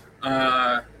audiences.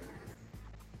 That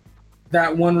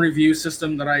one review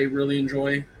system that I really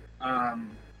enjoy, or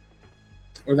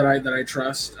that I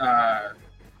trust,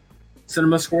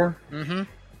 Cinema Score. Mm-hmm.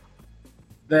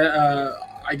 That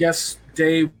I guess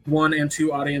day 1 and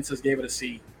 2 audiences gave it a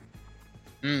C.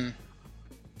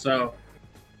 So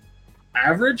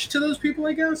average to those people,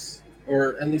 I guess,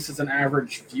 or at least it's an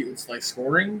average view. It's like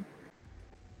scoring.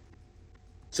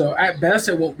 So at best,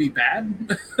 it won't be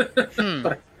bad.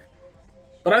 but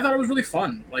I thought it was really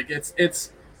fun. Like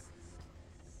it's.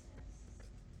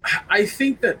 I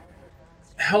think that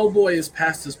Hellboy is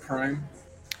past his prime.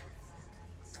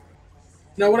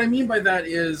 Now, what I mean by that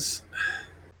is,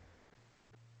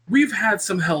 we've had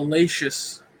some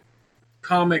hellacious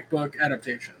comic book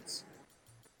adaptations.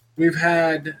 We've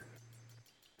had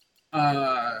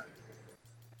a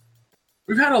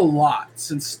lot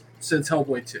since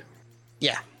Hellboy 2.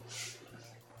 Yeah.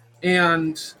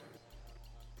 And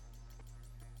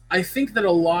I think that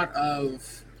a lot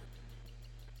of...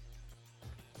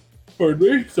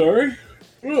 Pardon me, sorry.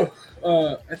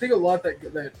 I think a lot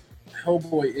that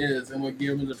Hellboy is and what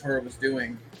Guillermo del Toro was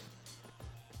doing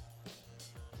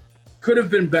could have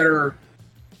been better,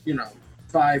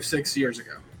 5-6 years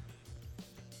ago.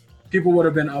 People would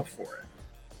have been up for it.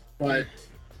 But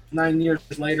 9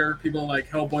 years later, people are like,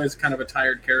 Hellboy is kind of a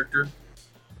tired character.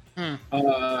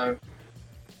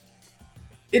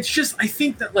 It's just, I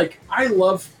think that, like, I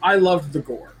loved the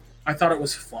gore. I thought it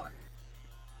was fun.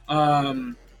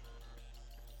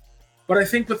 But I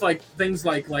think with, like, things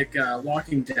like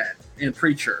Walking Dead and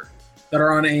Preacher that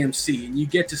are on AMC, and you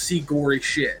get to see gory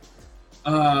shit,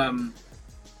 I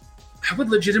would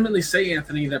legitimately say,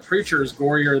 Anthony, that Preacher is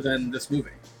gorier than this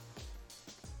movie.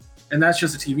 And that's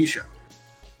just a TV show.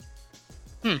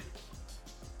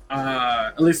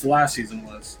 At least the last season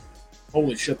was.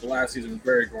 Holy shit, the last season was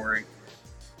very gory.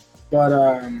 But,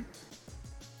 I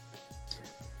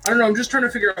don't know, I'm just trying to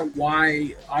figure out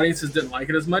why audiences didn't like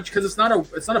it as much, because it's not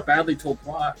a badly told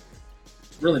plot.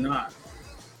 It's really not.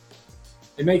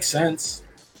 It makes sense.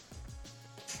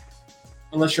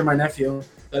 Unless you're my nephew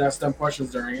that asks dumb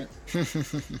questions during it.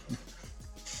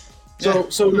 So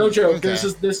no joke. Okay. This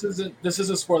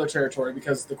isn't spoiler territory,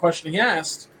 because the question he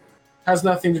asked has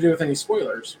nothing to do with any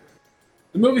spoilers.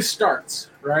 The movie starts,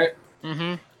 right?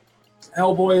 Mm-hmm.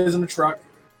 Hellboy is in a truck,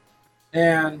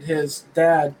 and his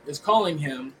dad is calling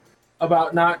him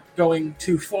about not going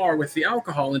too far with the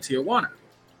alcohol in Tijuana.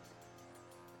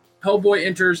 Hellboy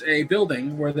enters a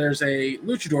building where there's a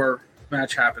luchador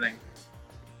match happening.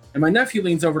 And my nephew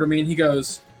leans over to me and he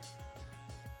goes,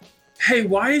 "Hey,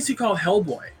 why is he called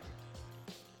Hellboy?"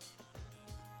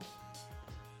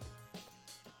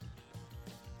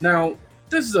 Now,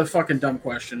 this is a fucking dumb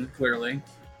question, clearly.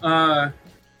 And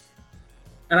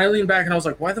I leaned back and I was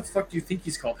like, why the fuck do you think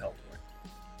he's called Hellboy?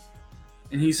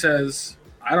 And he says,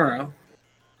 I don't know.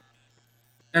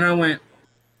 And I went,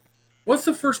 what's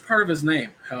the first part of his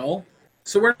name? Hell?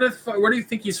 So where do you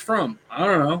think he's from? I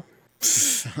don't know.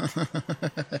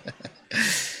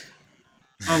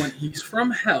 I went, he's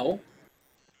from Hell,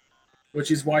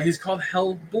 which is why he's called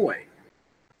Hellboy.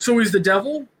 So he's the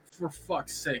devil? For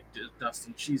fuck's sake,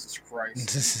 Dustin. Jesus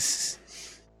Christ.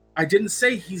 I didn't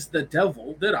say he's the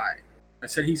devil, did I? I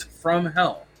said he's from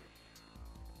Hell.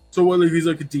 So what, he's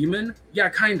like a demon? Yeah,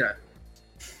 kinda.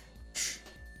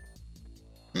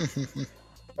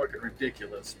 Fucking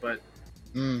ridiculous. But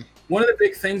one of the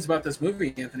big things about this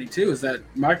movie, Anthony, too, is that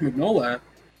Mike Mignola,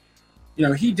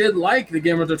 he did like the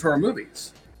Guillermo del Toro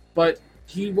movies, but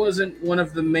he wasn't one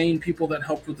of the main people that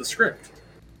helped with the script.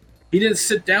 He didn't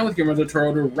sit down with Guillermo del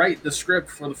Toro to write the script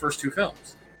for the first 2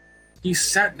 films. He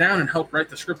sat down and helped write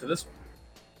the script of this one.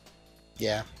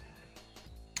 Yeah.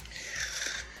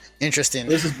 Interesting.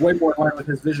 This is way more in line with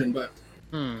his vision, but...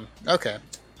 Okay.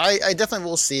 I definitely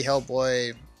will see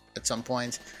Hellboy at some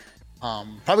point.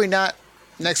 Probably not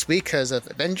next week because of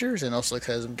Avengers, and also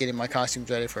because I'm getting my costumes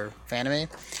ready for Fanime.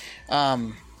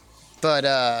 But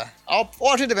I'll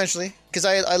watch it eventually, because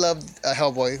I loved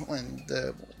Hellboy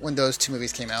when those 2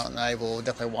 movies came out, and I will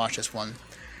definitely watch this one.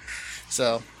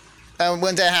 So,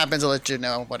 when that happens, I'll let you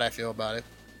know what I feel about it.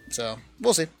 So,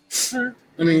 we'll see.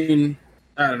 I mean,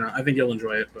 I don't know. I think you'll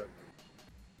enjoy it, but...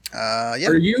 yeah.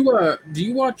 Are you, do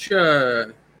you watch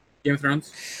Game of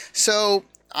Thrones? So,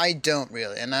 I don't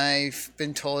really, and I've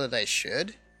been told that I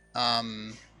should.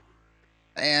 And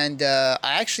I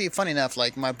actually, funny enough,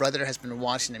 like, my brother has been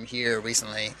watching them here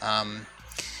recently.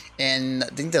 And I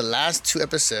think the last 2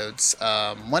 episodes,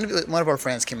 one of our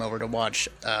friends came over to watch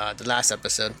the last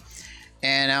episode.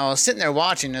 And I was sitting there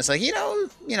watching. And it's like,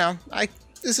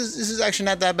 this is actually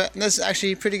not that bad. This is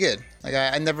actually pretty good. Like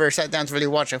I never sat down to really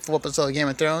watch a full episode of Game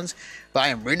of Thrones, but I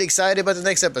am really excited about the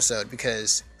next episode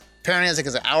because apparently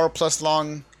it's an hour plus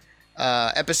long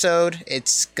episode.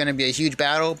 It's gonna be a huge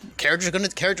battle. A lot of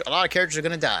characters are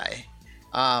gonna die.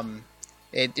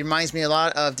 It reminds me a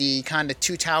lot of the kind of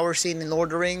two tower scene in Lord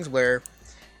of the Rings where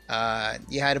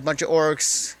you had a bunch of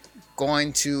orcs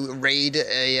going to raid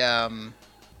a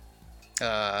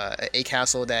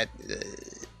castle that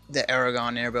Aragorn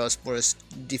and everybody else was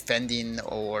defending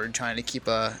or trying to keep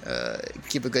a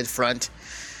good front.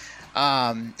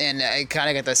 And I kind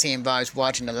of got the same vibes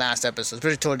watching the last episode,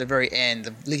 especially toward the very end,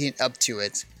 leading up to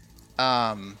it.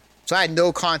 So I had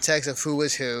no context of who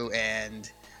was who,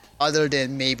 and other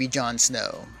than maybe Jon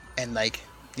Snow, and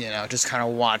just kind of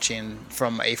watching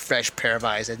from a fresh pair of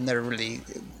eyes. I'd never really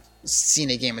seen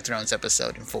a Game of Thrones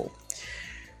episode in full.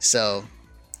 So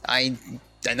I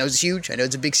know it's huge. I know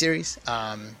it's a big series.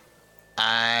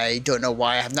 I don't know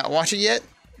why I have not watched it yet.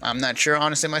 I'm not sure,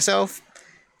 honestly, myself.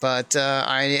 But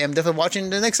I am definitely watching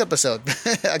the next episode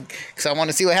because I want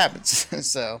to see what happens.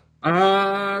 So.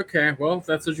 Okay. Well, if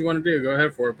that's what you want to do, go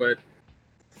ahead for it. But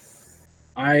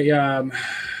I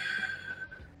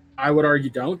would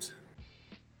argue don't.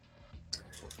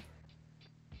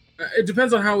 It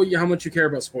depends on how much you care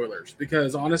about spoilers.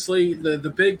 Because honestly, the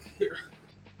big.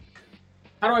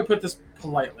 How do I put this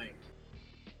politely?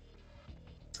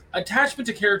 Attachment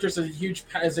to characters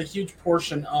is a huge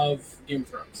portion of Game of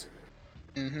Thrones.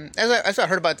 Mm-hmm. That's what I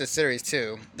heard about this series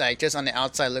too. Like just on the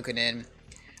outside looking in,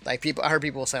 I heard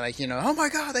people say oh my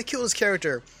god, they killed this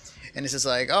character, and it's just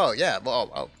like, oh yeah,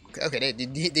 well, okay, they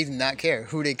did not care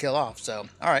who they kill off. So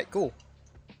all right, cool.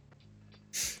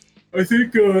 I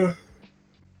think. I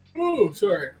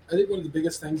think one of the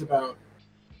biggest things about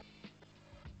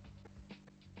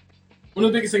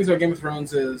Game of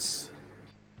Thrones is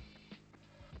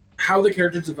how the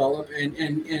characters develop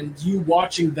and you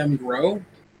watching them grow.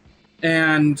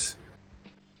 And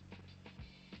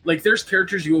there's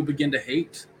characters you will begin to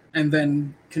hate and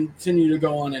then continue to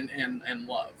go on and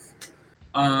love.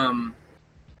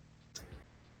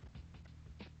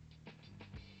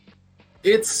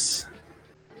 It's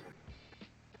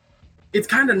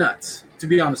kind of nuts, to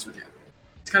be honest with you.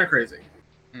 It's kind of crazy.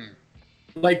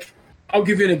 I'll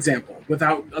give you an example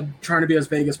without trying to be as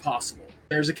vague as possible.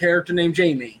 There's a character named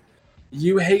Jaime.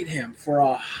 You hate him for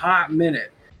a hot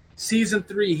minute. Season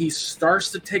 3, he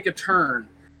starts to take a turn,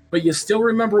 but you still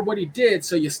remember what he did,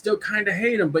 so you still kind of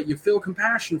hate him, but you feel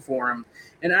compassion for him.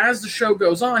 And as the show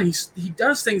goes on, he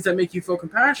does things that make you feel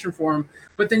compassion for him,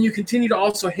 but then you continue to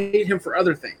also hate him for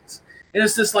other things. And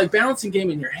it's this balancing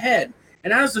game in your head.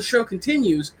 And as the show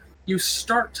continues, you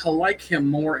start to like him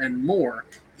more and more,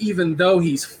 even though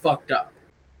he's fucked up.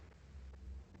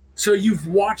 So you've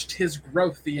watched his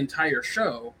growth the entire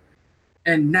show,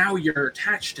 and now you're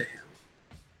attached to him.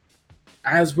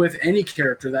 As with any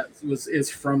character that is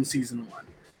from season 1,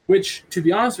 which, to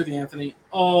be honest with you, Anthony,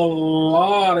 a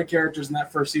lot of characters in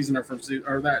that first season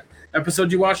or that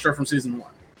episode you watched are from season 1.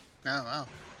 Oh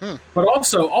wow! But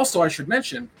also, I should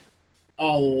mention,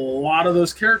 a lot of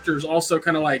those characters also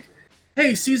kind of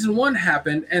hey, season 1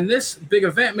 happened, and this big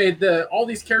event made all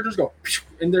these characters go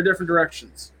in their different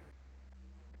directions.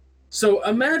 So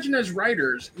imagine as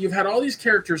writers, you've had all these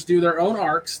characters do their own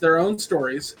arcs, their own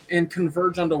stories, and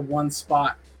converge onto one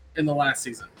spot in the last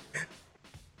season. You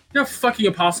know how fucking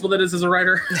impossible that is as a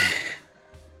writer?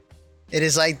 It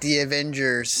is like the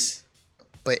Avengers,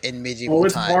 but in medieval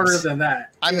times. It's harder than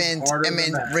that. I mean,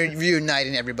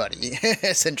 reuniting everybody,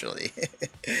 essentially.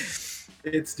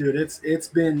 It's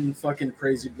been fucking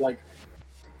crazy.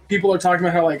 People are talking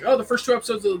about how the first 2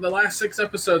 episodes of the last 6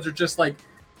 episodes are just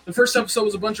the first episode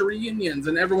was a bunch of reunions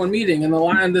and everyone meeting,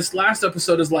 and this last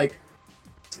episode is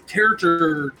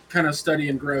character kind of study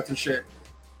and growth and shit.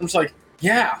 I'm just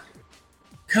yeah,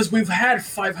 because we've had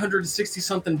 560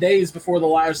 something days since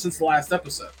the last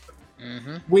episode.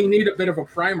 Mm-hmm. We need a bit of a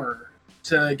primer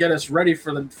to get us ready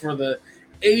for the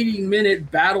 80-minute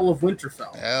Battle of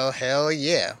Winterfell. Oh hell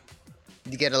yeah!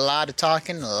 You get a lot of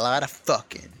talking, a lot of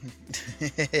fucking.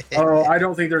 Oh, I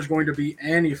don't think there's going to be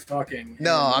any fucking.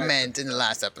 No, I meant in the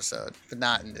last episode, but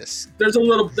not in this. There's a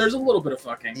little bit of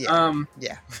fucking.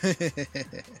 Yeah.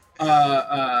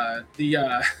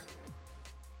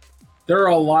 There are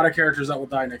a lot of characters that will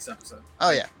die next episode.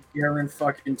 Oh yeah. Guarantee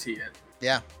fucking it.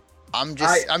 Yeah. I'm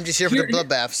just here for the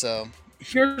bloodbath, so.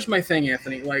 Here's my thing,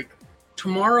 Anthony.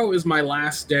 Tomorrow is my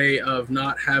last day of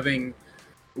not having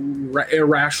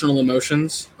irrational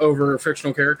emotions over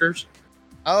fictional characters.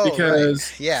 Oh,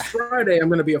 because right. Yeah. Friday I'm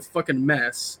going to be a fucking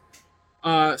mess,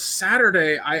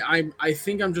 Saturday, I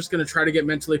think I'm just gonna try to get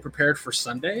mentally prepared for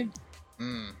Sunday,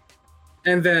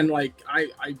 and then like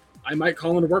I might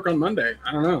call into work on Monday.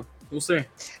 I don't know. We'll see.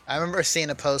 I remember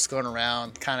seeing a post going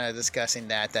around, kind of discussing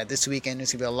that this weekend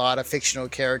there's gonna be a lot of fictional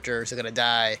characters that are gonna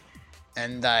die,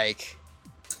 and like.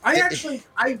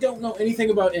 I don't know anything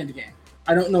about Endgame.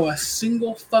 I don't know a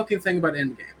single fucking thing about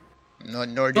Endgame.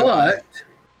 Nor do I.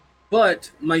 But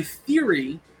my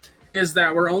theory is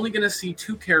that we're only going to see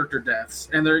 2 character deaths,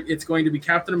 and it's going to be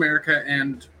Captain America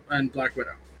and Black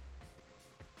Widow.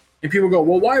 And people go,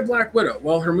 well, why Black Widow?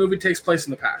 Well, her movie takes place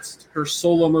in the past. Her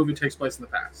solo movie takes place in the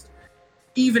past.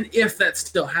 Even if that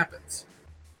still happens.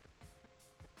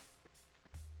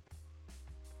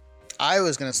 I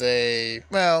was going to say,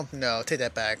 well, no, take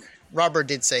that back. Robert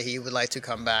did say he would like to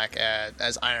come back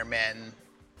as Iron Man,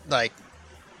 like,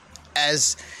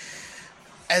 as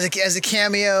a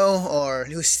cameo, or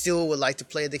who still would like to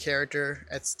play the character.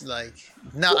 It's like,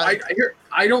 no. Well,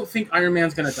 I don't think Iron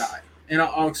Man's going to die. And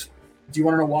do you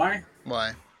want to know why?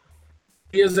 Why?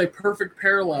 He is a perfect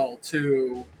parallel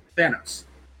to Thanos.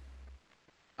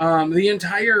 The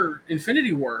entire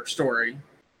Infinity War story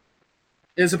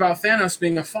is about Thanos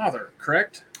being a father,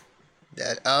 correct?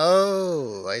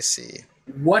 I see.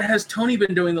 What has Tony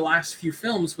been doing the last few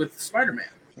films with Spider-Man?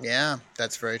 Yeah,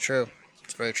 that's very true.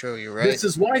 It's very true. You're right. This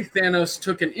is why Thanos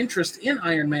took an interest in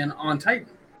Iron Man on Titan.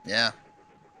 Yeah.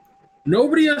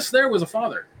 Nobody else there was a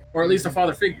father, or at least a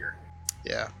father figure.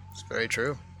 Yeah, it's very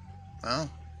true. Well,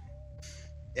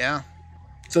 yeah.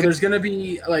 So there's going to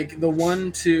be like the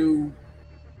one to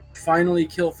finally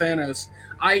kill Thanos.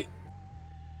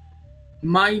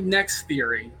 My next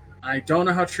theory, I don't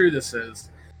know how true this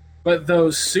is, but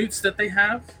those suits that they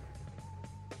have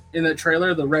in the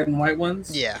trailer, the red and white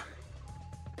ones, yeah,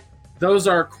 those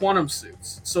are quantum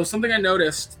suits. So something I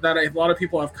noticed that a lot of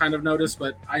people have kind of noticed,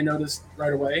 but I noticed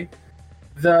right away,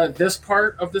 this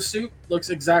part of the suit looks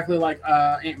exactly like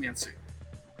Ant-Man suit.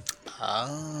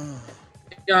 Oh.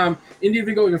 And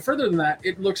even going further than that,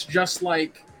 it looks just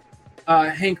like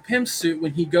Hank Pym's suit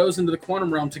when he goes into the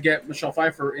quantum realm to get Michelle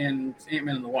Pfeiffer in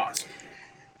Ant-Man and the Wasp.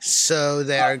 So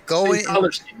they're going.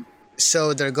 Color scheme.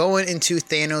 So they're going into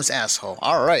Thanos' asshole.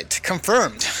 All right,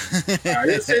 confirmed. I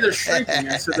didn't say they're shrinking.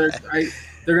 I said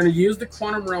they're going to use the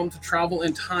quantum realm to travel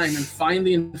in time and find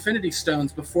the Infinity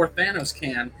Stones before Thanos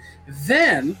can.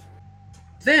 Then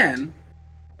they're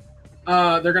going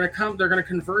to come. They're going to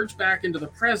converge back into the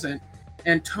present,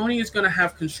 and Tony is going to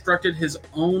have constructed his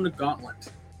own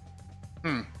gauntlet.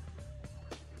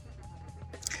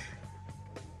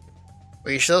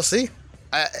 We shall see.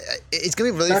 It's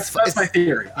gonna be really. That's my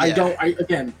theory. Yeah.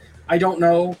 I don't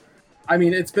know. I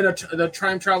mean, it's been the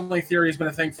time traveling theory has been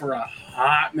a thing for a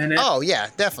hot minute. Oh yeah,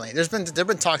 definitely. There've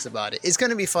been talks about it. It's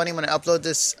gonna be funny when I upload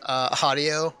this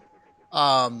audio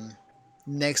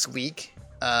next week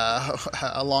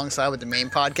alongside with the main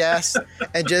podcast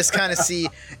and just kind of see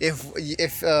if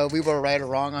we were right or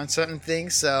wrong on certain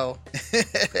things. So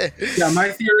yeah, my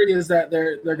theory is that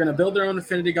they're gonna build their own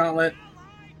Infinity Gauntlet.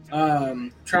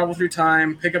 Travel through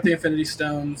time, pick up the Infinity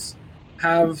Stones,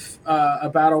 have a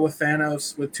battle with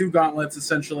Thanos with 2 gauntlets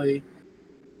essentially,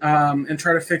 and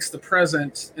try to fix the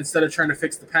present instead of trying to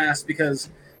fix the past because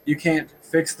you can't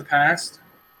fix the past.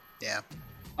 Yeah.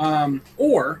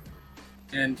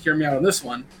 And hear me out on this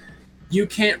one, you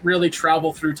can't really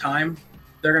travel through time.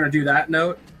 They're going to do that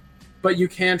note, but you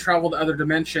can travel to other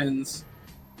dimensions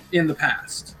in the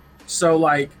past. So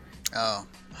like,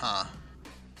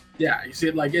 yeah, you see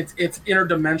it like it's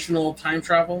interdimensional time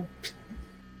travel.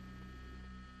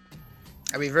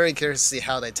 I'd be very curious to see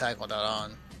how they tackle that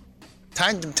on.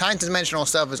 Time dimensional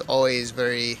stuff is always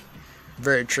very,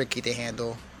 very tricky to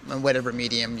handle in whatever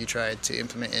medium you try to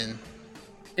implement in.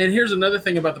 And here's another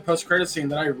thing about the post-credit scene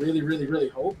that I really, really, really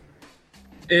hope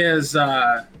is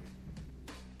like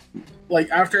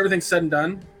after everything's said and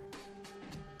done,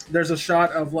 there's a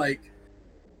shot of like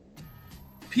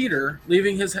Peter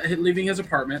leaving his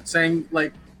apartment, saying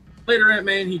like, "Later, Aunt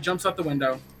May," and he jumps out the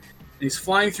window. And he's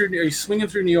swinging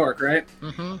through New York, right?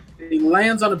 Mm-hmm. He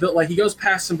lands on a he goes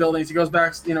past some buildings. He goes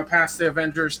back, past the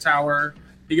Avengers Tower.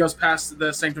 He goes past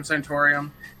the Sanctum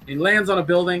Sanctorum. He lands on a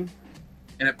building,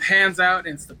 and it pans out,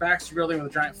 and it's the Baxter Building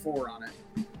with a giant 4 on it.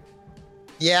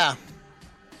 Yeah,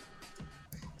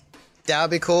 that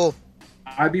would be cool.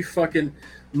 I'd be fucking.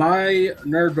 My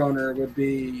nerd boner would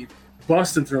be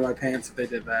busting through my pants if they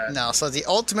did that. No, so the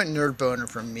ultimate nerd boner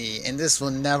for me, and this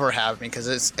will never happen because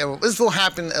this will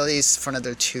happen at least for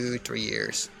another 2-3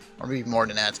 years, or maybe more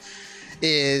than that,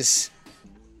 is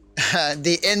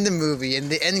the end of the movie and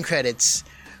the end credits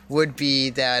would be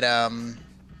that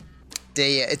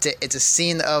it's a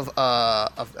scene of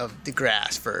the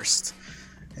grass first,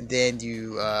 and then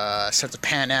you start to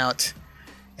pan out,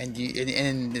 and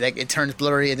like it turns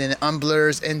blurry, and then it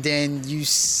unblurs, and then you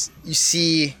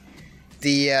see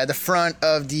the front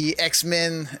of the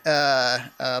X-Men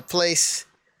place,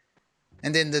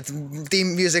 and then the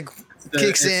theme music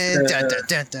kicks in.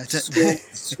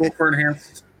 School for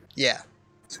enhanced. Yeah.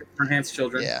 School for enhanced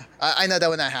children. Yeah, I know that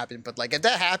would not happen, but like if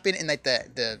that happened and like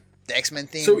the X-Men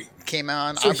theme came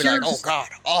on, I'd be like, oh god,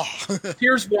 oh.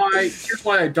 here's why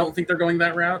I don't think they're going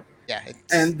that route. Yeah,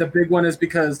 and the big one is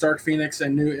because Dark Phoenix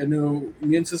and New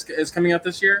Mutants is coming out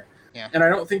this year. Yeah, and I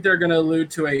don't think they're going to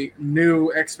allude to a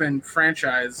new X-Men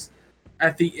franchise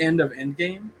at the end of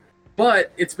Endgame.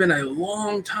 But it's been a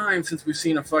long time since we've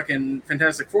seen a fucking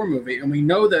Fantastic Four movie, and we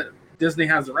know that Disney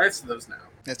has the rights to those now.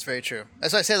 That's very true.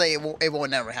 That's why I said like it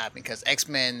won't never happen, because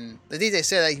X-Men. I think they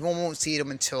said like you won't see them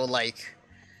until like,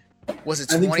 was it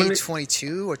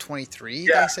 2022 or 23?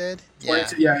 Yeah, they said.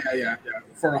 Yeah,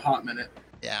 for a hot minute.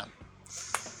 Yeah.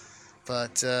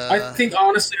 But I think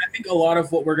honestly, a lot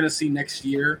of what we're gonna see next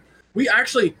year,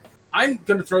 I'm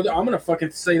gonna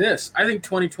fucking say this. I think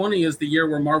 2020 is the year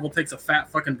where Marvel takes a fat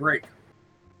fucking break.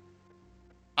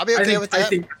 I'll be okay with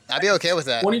that. I'll be okay with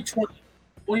that.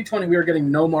 2020, we are getting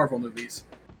no Marvel movies.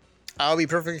 I'll be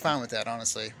perfectly fine with that,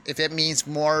 honestly. If it means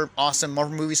more awesome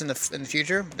Marvel movies in the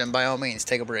future, then by all means,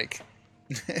 take a break.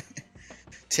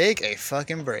 Take a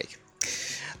fucking break.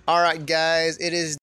 All right, guys, it is